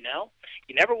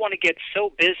 You never want to get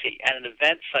so busy at an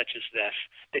event such as this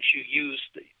that you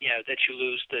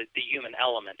lose the human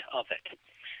element of it.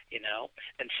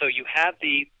 And so you have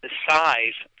the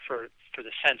size for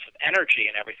the sense of energy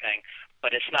and everything,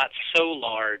 but it's not so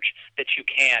large that you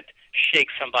can't shake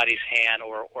somebody's hand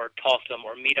or talk to them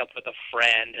or meet up with a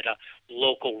friend at a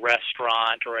local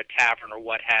restaurant or a tavern or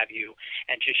what have you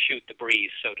and just shoot the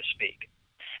breeze, so to speak.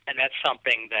 And that's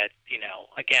something that,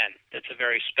 again, that's a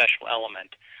very special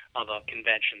element of a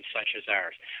convention such as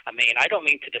ours. I mean, I don't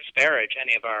mean to disparage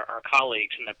any of our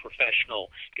colleagues in the professional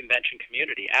convention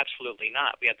community. Absolutely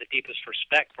not. We have the deepest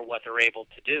respect for what they're able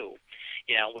to do,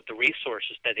 with the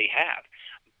resources that they have.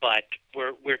 but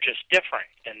we're just different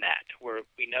than that.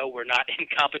 We know we're not in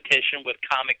competition with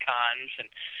Comic Cons and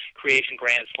Creation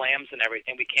Grand Slams and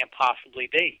everything. We can't possibly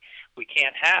be. We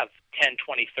can't have 10,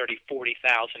 20, 30,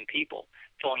 40,000 people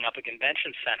filling up a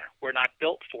convention center. We're not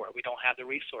built for it. We don't have the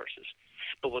resources.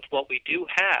 But with what we do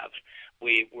have,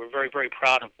 we're very, very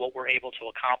proud of what we're able to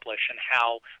accomplish, and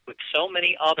how with so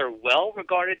many other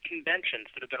well-regarded conventions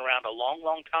that have been around a long,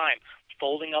 long time,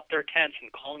 folding up their tents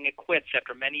and calling it quits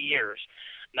after many years,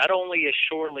 not only is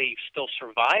Shoreleave still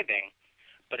surviving,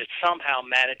 but it somehow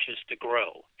manages to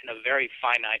grow in a very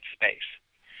finite space.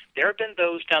 There have been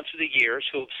those down through the years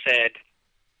who have said,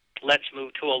 let's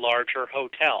move to a larger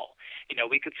hotel.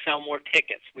 We could sell more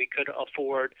tickets. We could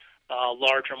afford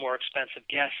larger, more expensive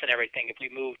guests and everything if we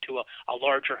moved to a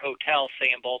larger hotel,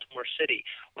 say in Baltimore City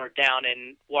or down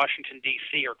in Washington,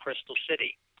 D.C. or Crystal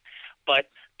City.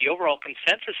 But the overall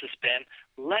consensus has been,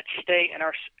 let's stay in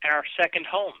our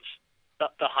second homes,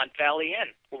 the Hunt Valley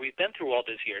Inn, where we've been through all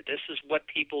this year. This is what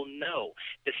people know.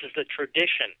 This is the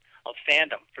tradition of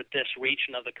fandom for this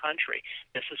region of the country.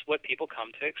 This is what people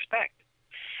come to expect.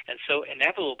 And so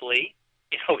inevitably,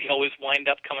 we always wind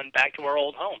up coming back to our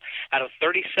old home. Out of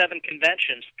 37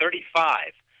 conventions,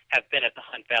 35 have been at the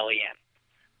Hunt Valley Inn,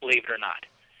 believe it or not.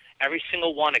 Every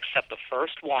single one except the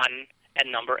first one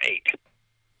and number 8,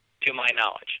 to my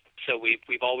knowledge. So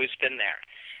we've always been there.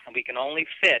 And we can only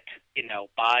fit,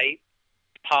 by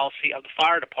policy of the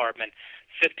fire department,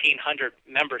 1,500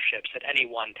 memberships at any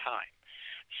one time.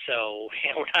 So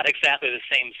we're not exactly the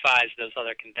same size as those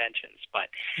other conventions, but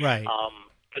right.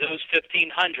 For those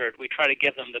 1,500, we try to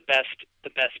give them the best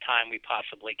time we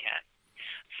possibly can.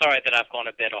 Sorry that I've gone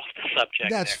a bit off the subject.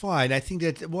 That's fine. I think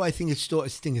it's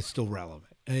still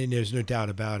relevant. I mean, there's no doubt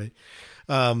about it.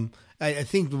 I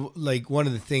think like one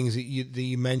of the things that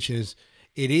you mentioned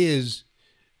is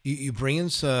you bring in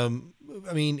some.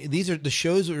 I mean, these are the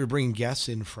shows that we're bringing guests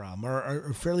in from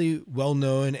are fairly well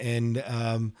known,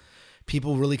 and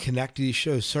people really connect to these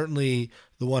shows. Certainly,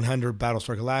 the 100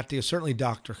 Battlestar Galactica, certainly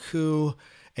Doctor Who,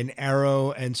 and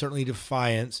Arrow, and certainly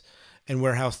Defiance and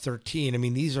Warehouse 13. I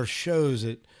mean, these are shows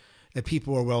that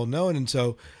people are well known, and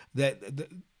so that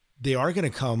they are going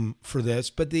to come for this.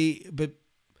 But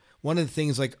one of the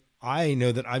things like I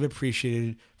know that I've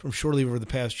appreciated from Shoreleave over the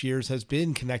past years has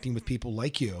been connecting with people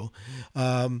like you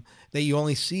that you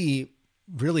only see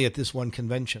really at this one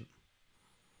convention,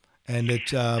 and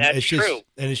it's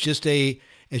just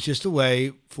a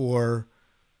way for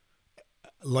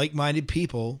like-minded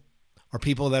people or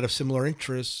people that have similar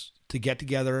interests to get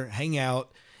together, hang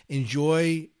out,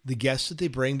 enjoy the guests that they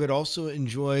bring, but also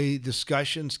enjoy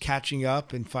discussions, catching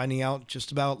up, and finding out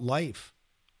just about life.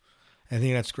 I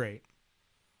think that's great.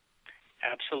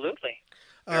 Absolutely.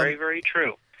 Very, very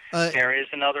true. There is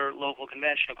another local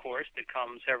convention, of course, that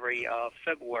comes every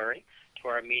February to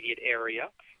our immediate area,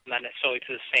 not necessarily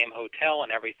to the same hotel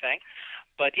and everything.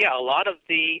 But, yeah, a lot of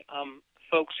the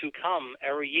folks who come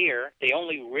every year, they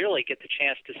only really get the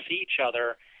chance to see each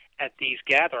other at these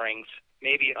gatherings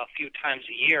maybe a few times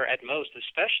a year at most,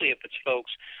 especially if it's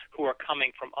folks who are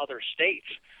coming from other states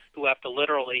who have to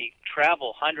literally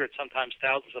travel hundreds, sometimes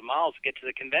thousands of miles to get to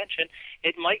the convention.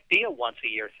 It might be a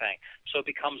once-a-year thing. So it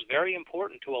becomes very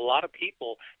important to a lot of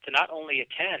people to not only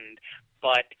attend,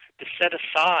 but to set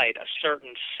aside a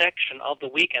certain section of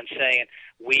the weekend saying,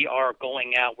 we are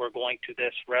going out, we're going to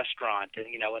this restaurant, and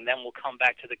then we'll come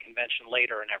back to the convention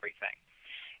later and everything.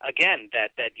 Again,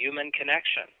 that human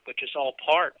connection, which is all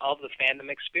part of the fandom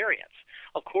experience.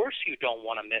 Of course you don't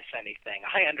want to miss anything.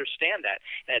 I understand that.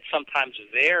 And it's sometimes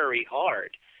very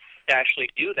hard to actually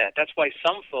do that. That's why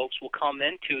some folks will come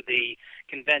into the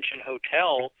convention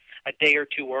hotel a day or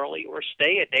two early or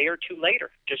stay a day or two later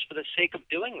just for the sake of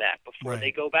doing that before they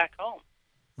go back home.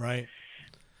 Right.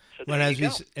 So well,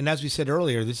 as we said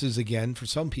earlier, this is, again, for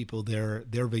some people, their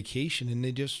vacation, and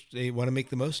they want to make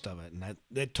the most of it, and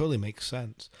that totally makes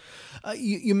sense.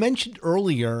 You mentioned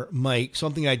earlier, Mike,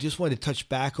 something I just wanted to touch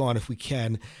back on if we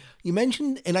can. You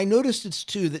mentioned, and I noticed it's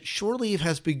too, that Shoreleave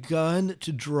has begun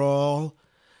to draw.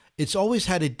 It's always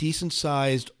had a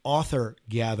decent-sized author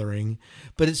gathering,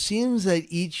 but it seems that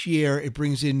each year it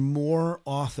brings in more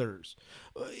authors.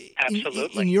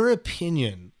 Absolutely. In your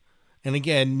opinion, and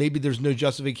again, maybe there's no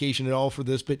justification at all for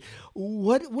this, but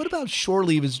what about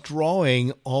Shoreleave is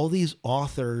drawing all these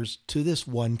authors to this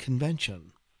one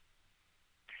convention?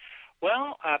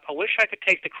 Well, I wish I could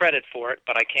take the credit for it,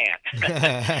 but I can't.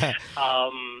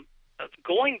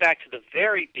 Going back to the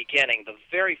very beginning, the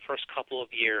very first couple of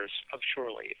years of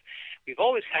Shoreleave, we've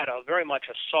always had very much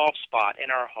a soft spot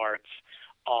in our hearts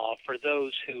for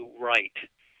those who write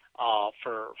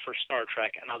for Star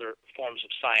Trek and other forms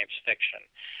of science fiction.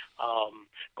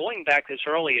 Going back as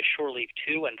early as Shoreleave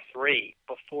 2 and 3,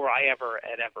 before I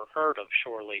had ever heard of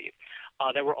Shoreleave,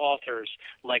 there were authors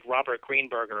like Robert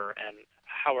Greenberger and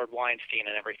Howard Weinstein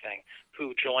and everything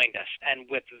who joined us, and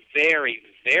with very,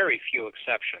 very few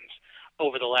exceptions,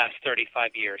 over the last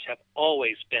 35 years, have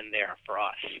always been there for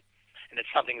us. And it's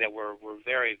something that we're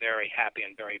very, very happy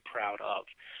and very proud of.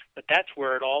 But that's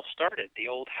where it all started, the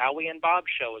old Howie and Bob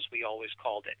show, as we always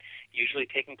called it, usually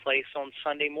taking place on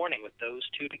Sunday morning with those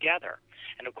two together.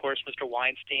 And, of course, Mr.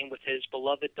 Weinstein with his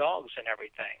beloved dogs and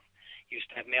everything. Used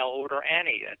to have mail order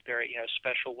Annie, that very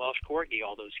special Welsh Corgi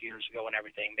all those years ago and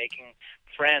everything, making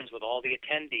friends with all the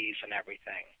attendees and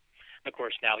everything. And, of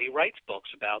course, now he writes books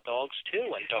about dogs,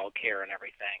 too, and dog care and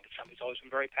everything. It's something he's always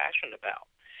been very passionate about.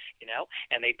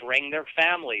 And they bring their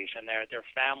families, and their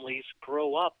families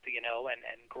grow up,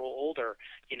 and grow older,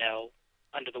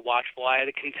 under the watchful eye of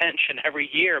the convention every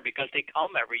year because they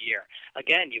come every year.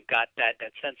 Again, you've got that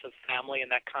sense of family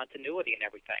and that continuity and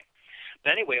everything.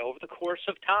 But anyway, over the course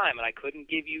of time, and I couldn't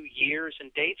give you years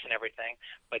and dates and everything,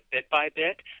 but bit by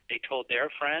bit, they told their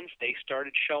friends, they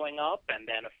started showing up, and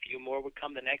then a few more would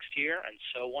come the next year, and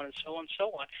so on and so on and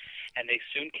so on. And they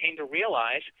soon came to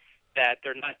realize that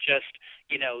they're not just,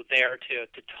 there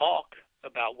to talk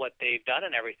about what they've done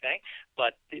and everything,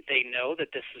 but they know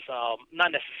that this is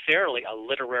not necessarily a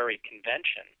literary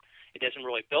convention. It isn't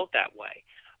really built that way.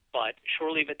 But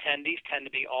Shoreleave attendees tend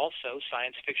to be also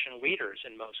science fiction readers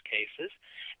in most cases,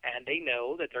 and they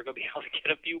know that they're going to be able to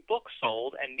get a few books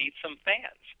sold and meet some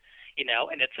fans.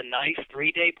 And it's a nice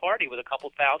 3-day party with a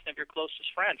couple thousand of your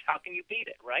closest friends. How can you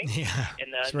beat it, right? Yeah,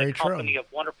 in the company of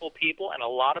wonderful people and a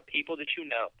lot of people that you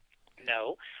know,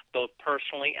 both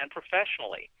personally and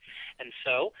professionally. And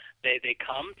so they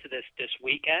come to this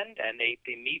weekend, and they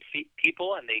meet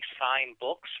people, and they sign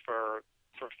books for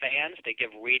fans. They give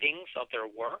readings of their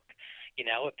work,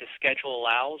 if the schedule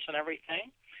allows and everything,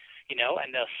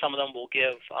 and some of them will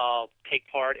take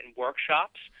part in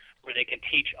workshops where they can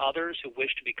teach others who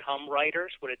wish to become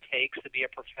writers what it takes to be a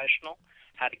professional,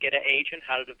 how to get an agent,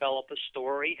 how to develop a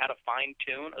story, how to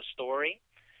fine-tune a story,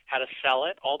 how to sell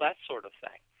it, all that sort of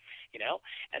thing.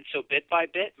 And so bit by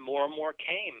bit, more and more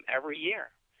came every year.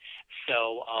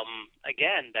 So,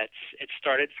 again, it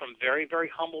started from very, very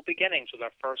humble beginnings with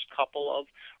our first couple of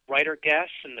writer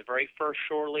guests. In the very first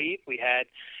Shoreleave, we had,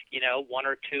 one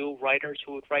or two writers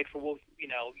who would write for,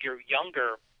 your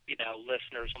younger,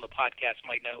 listeners on the podcast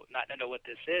might not know what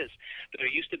this is. But there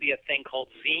used to be a thing called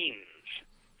zines.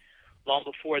 Long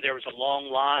before there was a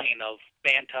long line of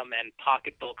Bantam and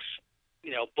pocketbooks,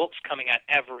 books coming out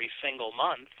every single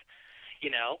month,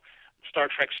 Star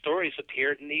Trek stories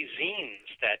appeared in these zines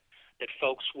that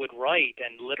folks would write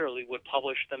and literally would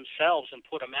publish themselves and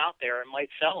put them out there and might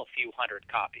sell a few hundred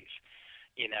copies,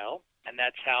 and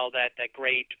that's how that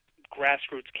great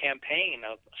grassroots campaign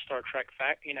of Star Trek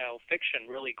fiction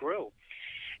really grew.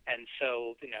 And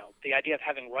so, the idea of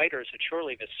having writers at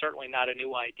Shoreleave is certainly not a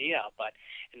new idea, but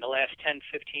in the last 10,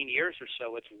 15 years or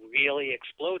so, it's really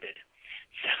exploded.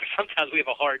 So sometimes we have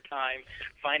a hard time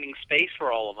finding space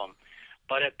for all of them.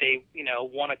 But if they,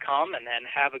 want to come and then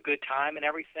have a good time and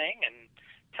everything and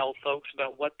tell folks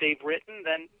about what they've written,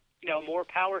 then, more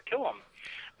power to them.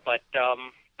 But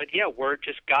yeah, word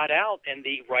just got out in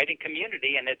the writing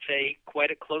community, and it's quite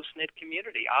a close-knit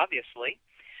community, obviously,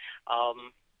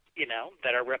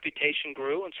 that our reputation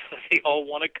grew, and so they all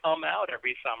want to come out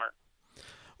every summer.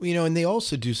 Well, and they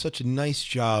also do such a nice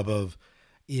job of,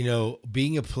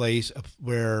 being a place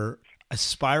where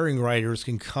aspiring writers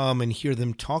can come and hear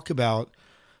them talk about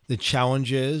the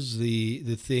challenges,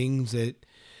 the things that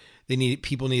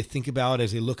people need to think about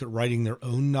as they look at writing their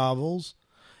own novels.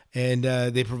 And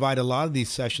they provide a lot of these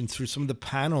sessions through some of the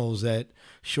panels that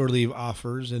Shoreleave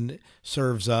offers and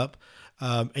serves up.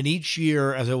 And each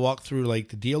year, as I walk through like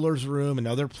the dealer's room and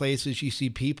other places, you see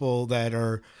people that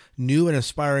are new and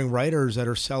aspiring writers that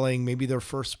are selling maybe their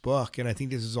first book. And I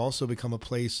think this has also become a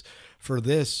place for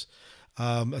this,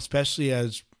 especially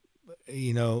as,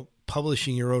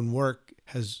 publishing your own work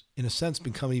has, in a sense,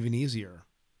 become even easier.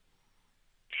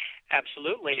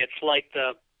 Absolutely. It's like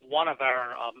one of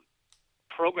our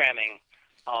programming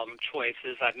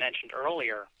choices I've mentioned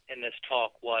earlier in this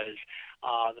talk was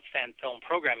the fan film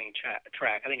programming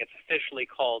track. I think it's officially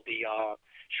called the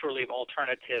Shoreleave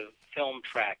Alternative Film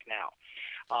Track now,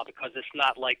 because it's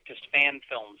not like just fan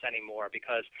films anymore,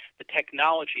 because the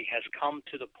technology has come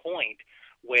to the point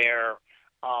where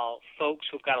folks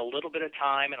who've got a little bit of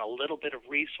time and a little bit of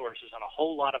resources and a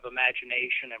whole lot of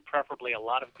imagination and preferably a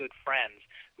lot of good friends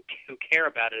who care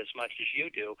about it as much as you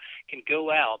do can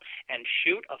go out and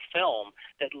shoot a film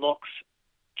that looks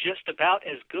just about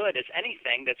as good as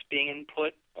anything that's being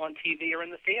put on TV or in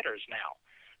the theaters now,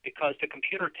 because the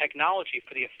computer technology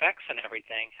for the effects and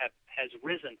everything has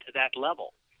risen to that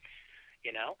level.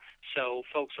 So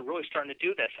folks are really starting to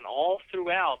do this, and all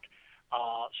throughout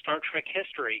Star Trek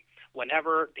history,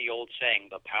 whenever the old saying,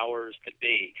 the powers that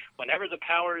be, whenever the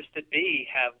powers that be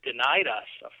have denied us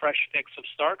a fresh fix of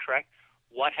Star Trek,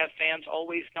 what have fans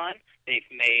always done?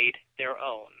 They've made their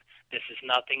own. This is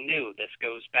nothing new. This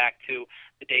goes back to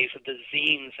the days of the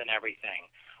zines and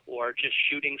everything, or just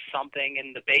shooting something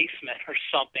in the basement or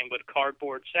something with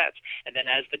cardboard sets. And then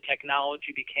as the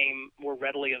technology became more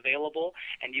readily available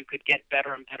and you could get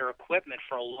better and better equipment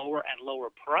for a lower and lower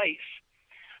price,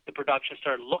 the production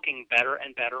started looking better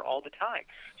and better all the time.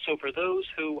 So for those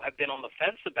who have been on the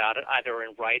fence about it, either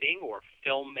in writing or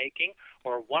filmmaking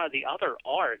or one of the other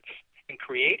arts in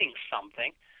creating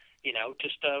something,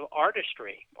 just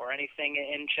artistry or anything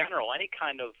in general, any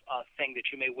kind of thing that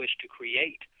you may wish to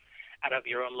create out of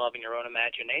your own love and your own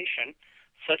imagination,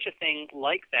 such a thing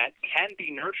like that can be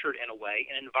nurtured in a way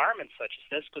in environments such as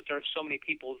this, because there are so many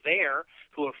people there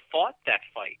who have fought that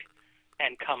fight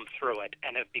and come through it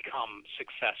and have become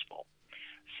successful.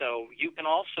 So you can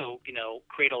also,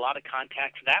 create a lot of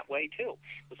contacts that way too.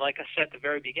 Because like I said at the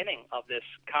very beginning of this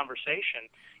conversation,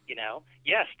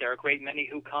 yes, there are a great many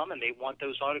who come and they want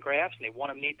those autographs and they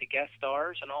want to meet the guest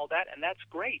stars and all that, and that's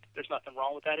great. There's nothing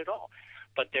wrong with that at all.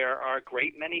 But there are a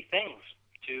great many things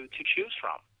to choose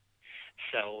from.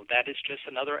 So that is just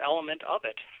another element of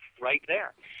it right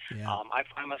there. Yeah. I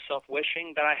find myself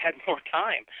wishing that I had more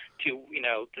time to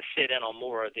sit in on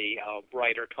more of the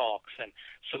writer talks and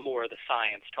some more of the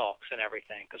science talks and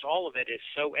everything, because all of it is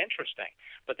so interesting.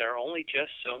 But there are only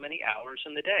just so many hours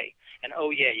in the day. And,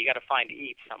 you got to find to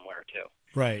eat somewhere, too.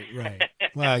 Right.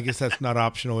 Well, I guess that's not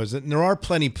optional, is it? And there are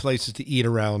plenty of places to eat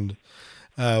around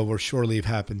where Shoreleave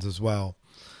happens as well.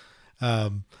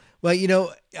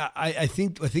 Well, I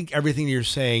think everything you're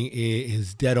saying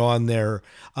is dead on there.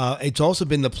 It's also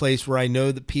been the place where I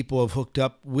know that people have hooked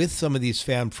up with some of these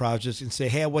fan projects and say,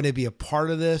 hey, I want to be a part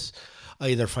of this,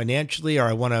 either financially or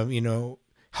I want to,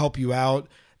 help you out.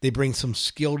 They bring some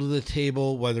skill to the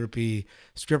table, whether it be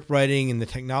script writing and the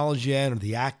technology end or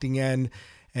the acting end.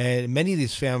 And many of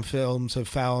these fan films have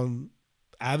found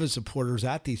avid supporters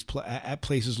at at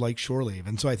places like Shoreleave.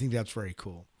 And so I think that's very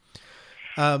cool.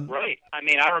 Right.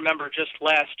 I remember just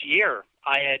last year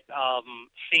I had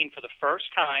seen for the first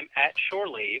time at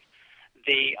Shoreleave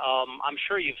I'm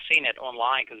sure you've seen it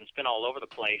online because it's been all over the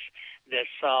place, this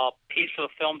piece of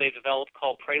film they developed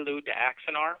called Prelude to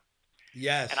Axanar.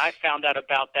 Yes. And I found out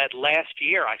about that last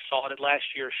year. I saw it at last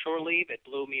year's Shoreleave. It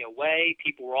blew me away.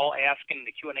 People were all asking in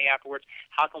the Q&A afterwards,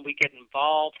 how can we get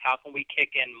involved? How can we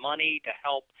kick in money to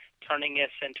help turning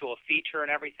this into a feature and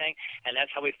everything? And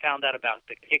that's how we found out about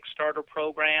the Kickstarter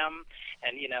program.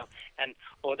 And,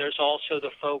 there's also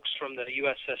the folks from the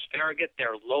USS Farragut.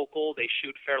 They're local. They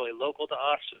shoot fairly local to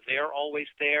us. So they're always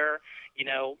there,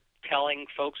 telling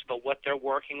folks about what they're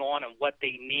working on and what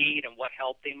they need and what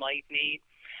help they might need.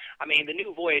 The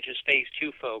New Voyage is Phase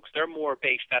 2, folks. They're more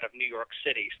based out of New York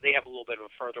City, so they have a little bit of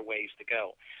a further ways to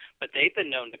go. But they've been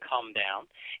known to come down.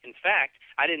 In fact,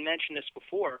 I didn't mention this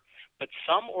before, but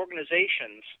some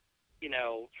organizations,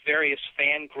 various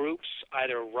fan groups,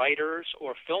 either writers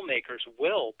or filmmakers,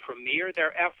 will premiere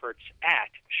their efforts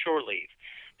at Shoreleave.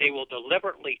 They will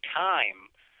deliberately time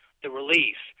the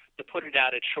release to put it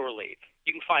out at Shoreleave.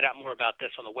 You can find out more about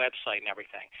this on the website and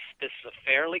everything. This is a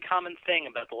fairly common thing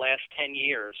about the last 10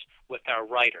 years with our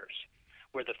writers,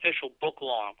 where the official book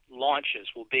launches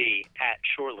will be at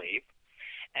Shoreleave.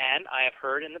 And I have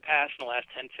heard in the past, in the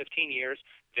last 10, 15 years,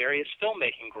 various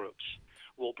filmmaking groups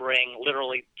will bring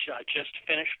literally just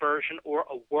finished version or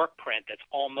a work print that's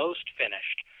almost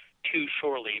finished to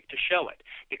Shoreleave to show it,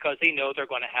 because they know they're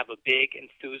going to have a big,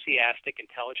 enthusiastic,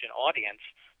 intelligent audience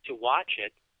to watch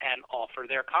it and offer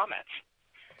their comments.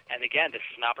 And again, this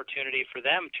is an opportunity for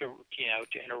them to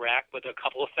interact with a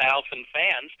couple of thousand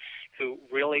fans who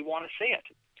really want to see it.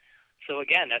 So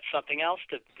again, that's something else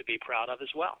to be proud of as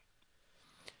well.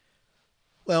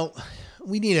 Well,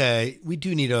 we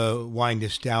do need to wind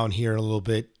this down here a little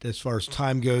bit as far as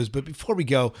time goes. But before we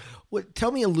go,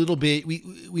 tell me a little bit.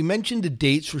 We mentioned the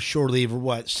dates for Shoreleave are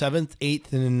what, 7th,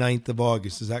 8th, and the 9th of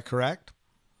August. Is that correct?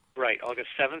 Right, August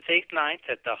 7th, 8th, 9th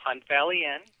at the Hunt Valley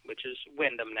Inn, which is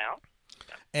Wyndham now.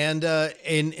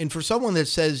 And for someone that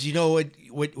says,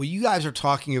 what you guys are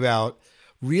talking about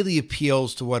really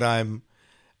appeals to what I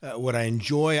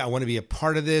enjoy. I want to be a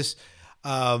part of this.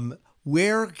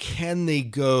 Where can they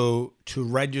go to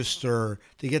register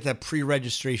to get that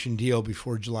pre-registration deal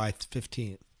before July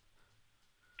 15th?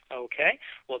 Okay.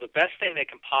 Well, the best thing they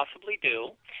can possibly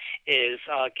do is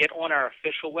get on our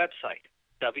official website,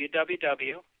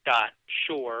 www.shoreleave.com,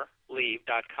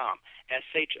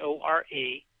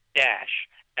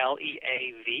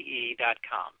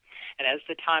 SHORE-LEAVE.com. And as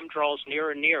the time draws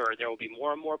nearer and nearer, there will be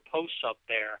more and more posts up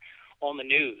there on the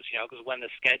news, because when the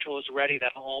schedule is ready,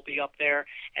 that'll all be up there.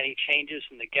 Any changes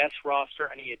in the guest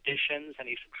roster, any additions,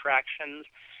 any subtractions,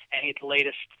 any of the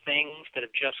latest things that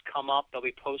have just come up, they'll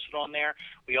be posted on there.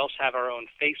 We also have our own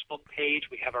Facebook page.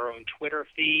 We have our own Twitter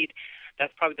feed.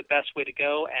 That's probably the best way to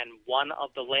go. And one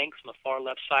of the links on the far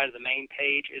left side of the main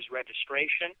page is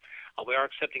registration. We are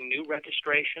accepting new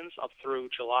registrations up through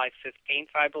July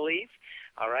 15th, I believe.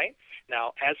 All right.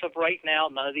 Now, as of right now,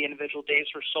 none of the individual days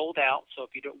are sold out. So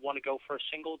if you don't want to go for a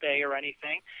single day or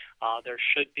anything, there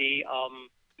should be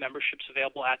memberships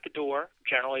available at the door.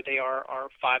 Generally, they are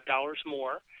 $5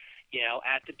 more,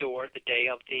 at the door the day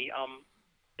of the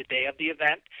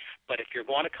event. But if you're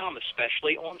going to come,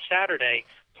 especially on Saturday,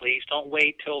 please don't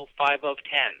wait till 5 of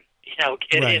 10.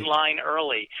 Get Right. in line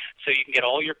early so you can get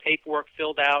all your paperwork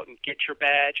filled out and get your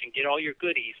badge and get all your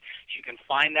goodies. So you can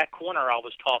find that corner I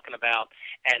was talking about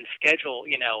and schedule,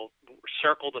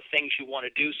 circle the things you want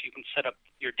to do so you can set up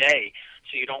your day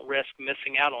so you don't risk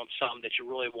missing out on some that you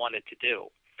really wanted to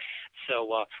do.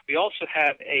 So we also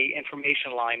have a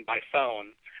information line by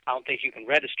phone. I don't think you can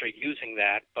register using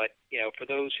that, but for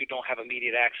those who don't have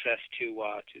immediate access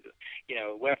to the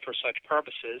web for such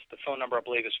purposes, the phone number I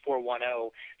believe is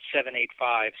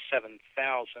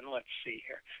 410-785-7000. Let's see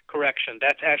here. Correction,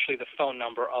 that's actually the phone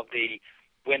number of the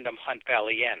Wyndham Hunt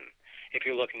Valley Inn. If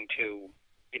you're looking to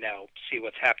see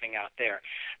what's happening out there.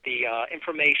 The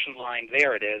information line,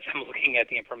 there it is. I'm looking at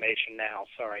the information now,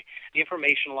 sorry. The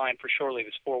information line for Shoreleave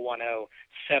is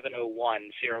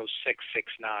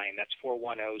 410-701-0669. That's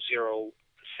 410-701,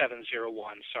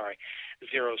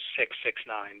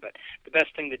 0669. But the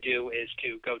best thing to do is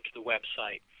to go to the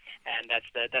website, and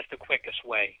that's the quickest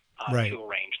way Right. to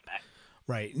arrange that.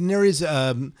 Right. And there is,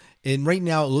 and right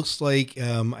now it looks like,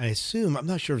 I assume, I'm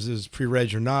not sure if this is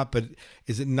pre-reg or not, but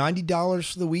is it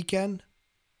 $90 for the weekend?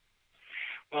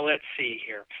 Well, let's see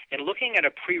here. In looking at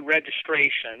a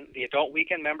pre-registration, the adult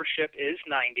weekend membership is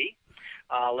 $90.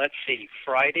 Let's see.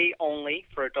 Friday only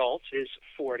for adults is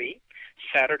 $40.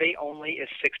 Saturday only is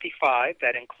 $65.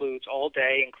 That includes all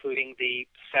day, including the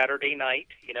Saturday night,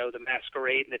 the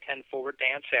masquerade and the 10 forward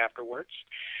dance afterwards.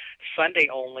 Sunday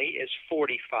only is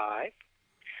 $45.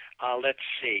 Let's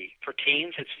see. For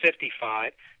teens, it's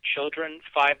 $55. Children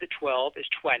 5 to 12 is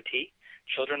 $20.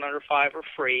 Children under 5 are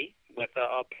free with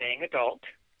a paying adult.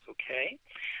 Okay.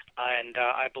 And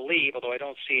I believe, although I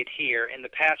don't see it here, in the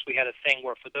past we had a thing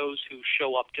where for those who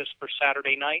show up just for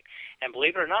Saturday night, and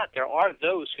believe it or not, there are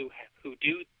those who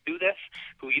do this,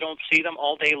 who you don't see them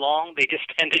all day long. They just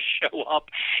tend to show up,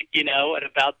 at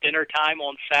about dinner time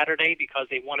on Saturday because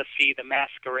they want to see the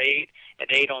masquerade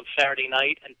at 8 on Saturday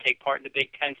night and take part in the big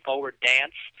 10 forward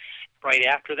dance right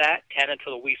after that, 10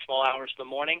 until the wee small hours of the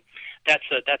morning. That's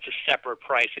a separate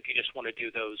price if you just want to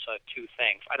do those two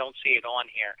things. I don't see it on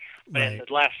here, but Right. in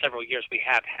the last several years we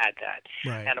have had that.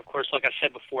 Right. And of course, like I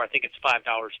said before, I think it's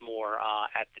 $5 more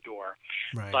at the door.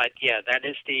 Right. But yeah, that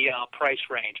is the price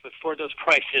range. But for those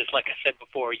prices, like I said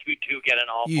before, you do get an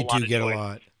awful You lot do of get choice. a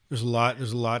lot.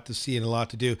 There's a lot to see and a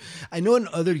lot to do. I know in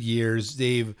other years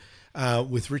they've,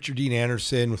 with Richard Dean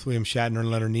Anderson, with William Shatner and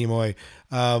Leonard Nimoy,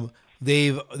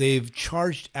 they've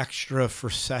charged extra for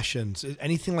sessions. Is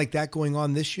anything like that going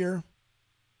on this year?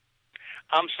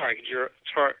 I'm sorry, could you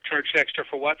charge extra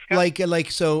for what, Scott?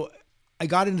 Like so I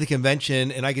got into the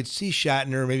convention and I could see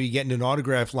Shatner maybe getting an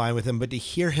autograph line with him, but to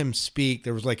hear him speak,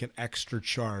 there was like an extra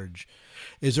charge.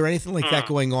 Is there anything like that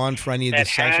going on for any of the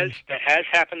sessions? That has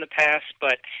happened in the past,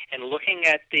 but in looking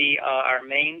at the our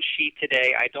main sheet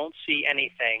today, I don't see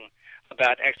anything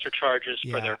about extra charges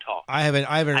for their talk. I haven't.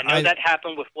 I know that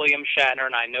happened with William Shatner,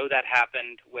 and I know that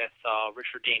happened with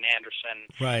Richard Dean Anderson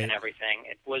and everything.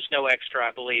 It was no extra,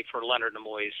 I believe, for Leonard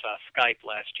Nimoy's Skype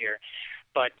last year.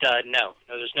 But no,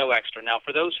 there's no extra. Now,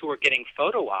 for those who are getting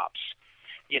photo ops,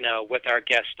 with our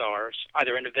guest stars,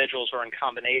 either individuals or in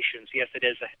combinations, yes, it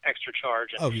is an extra charge,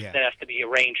 and that has to be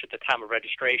arranged at the time of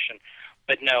registration.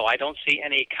 But no, I don't see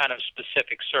any kind of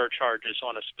specific surcharges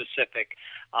on a specific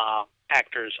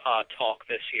actor's talk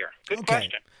this year. Good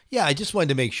question. Yeah, I just wanted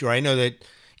to make sure. I know that,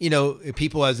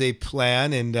 people as they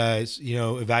plan and,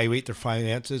 evaluate their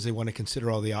finances, they want to consider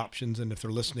all the options. And if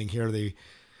they're listening here, they,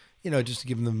 just to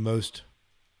give them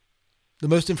the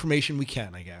most information we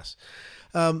can, I guess.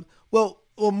 Well,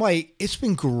 Well, Mike, it's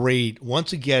been great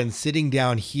once again sitting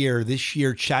down here this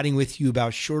year chatting with you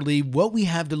about Shoreleave, what we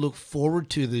have to look forward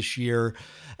to this year,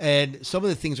 and some of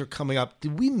the things are coming up.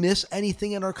 Did we miss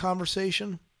anything in our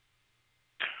conversation?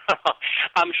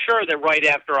 I'm sure that right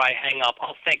after I hang up,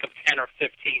 I'll think of 10 or 15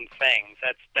 things.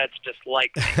 That's just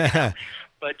like me.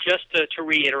 But just to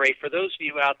reiterate, for those of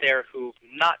you out there who've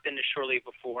not been to Shoreleave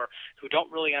before, who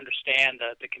don't really understand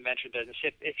the convention business,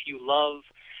 if you love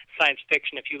science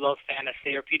fiction, if you love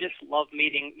fantasy, or if you just love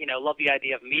meeting, love the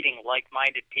idea of meeting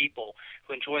like-minded people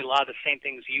who enjoy a lot of the same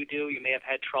things you do, you may have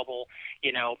had trouble,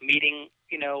 meeting,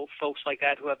 folks like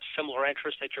that who have similar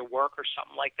interests at your work or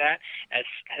something like that, as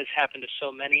has happened to so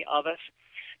many of us.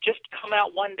 Just come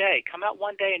out one day. Come out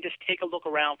one day and just take a look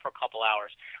around for a couple hours.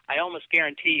 I almost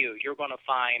guarantee you're going to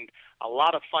find a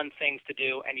lot of fun things to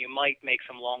do, and you might make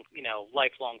some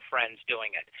lifelong friends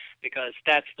doing it, because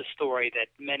that's the story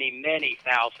that many, many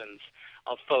thousands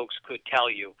of folks could tell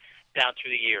you down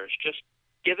through the years. Just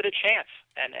give it a chance.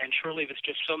 And Shoreleave is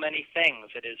just so many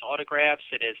things. It is autographs.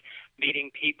 It is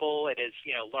meeting people. It is,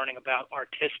 learning about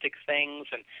artistic things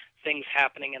and things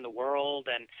happening in the world,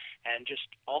 and just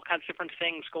all kinds of different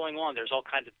things going on. There's all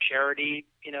kinds of charity,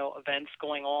 events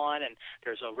going on, and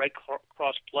there's a Red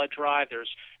Cross blood drive. There's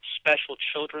special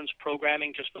children's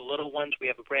programming just for little ones. We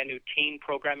have a brand new teen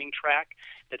programming track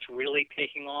that's really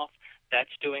taking off.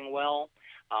 That's doing well.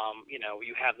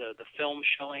 You have the film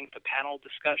showing, the panel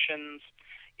discussions,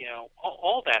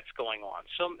 all that's going on.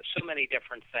 So many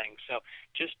different things. So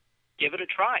just give it a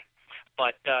try.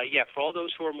 But, for all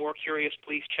those who are more curious,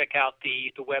 please check out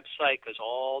the website, because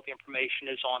all the information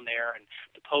is on there. And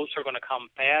the posts are going to come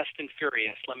fast and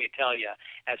furious, let me tell you,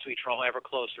 as we draw ever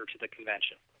closer to the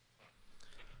convention.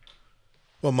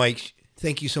 Well, Mike,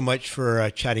 thank you so much for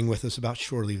chatting with us about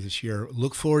Shoreleave this year.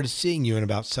 Look forward to seeing you in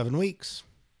about 7 weeks.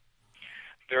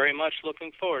 Very much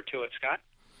looking forward to it, Scott.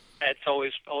 It's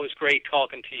always great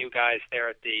talking to you guys there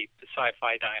at the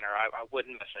SciFi Diner. I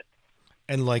wouldn't miss it.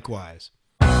 And likewise.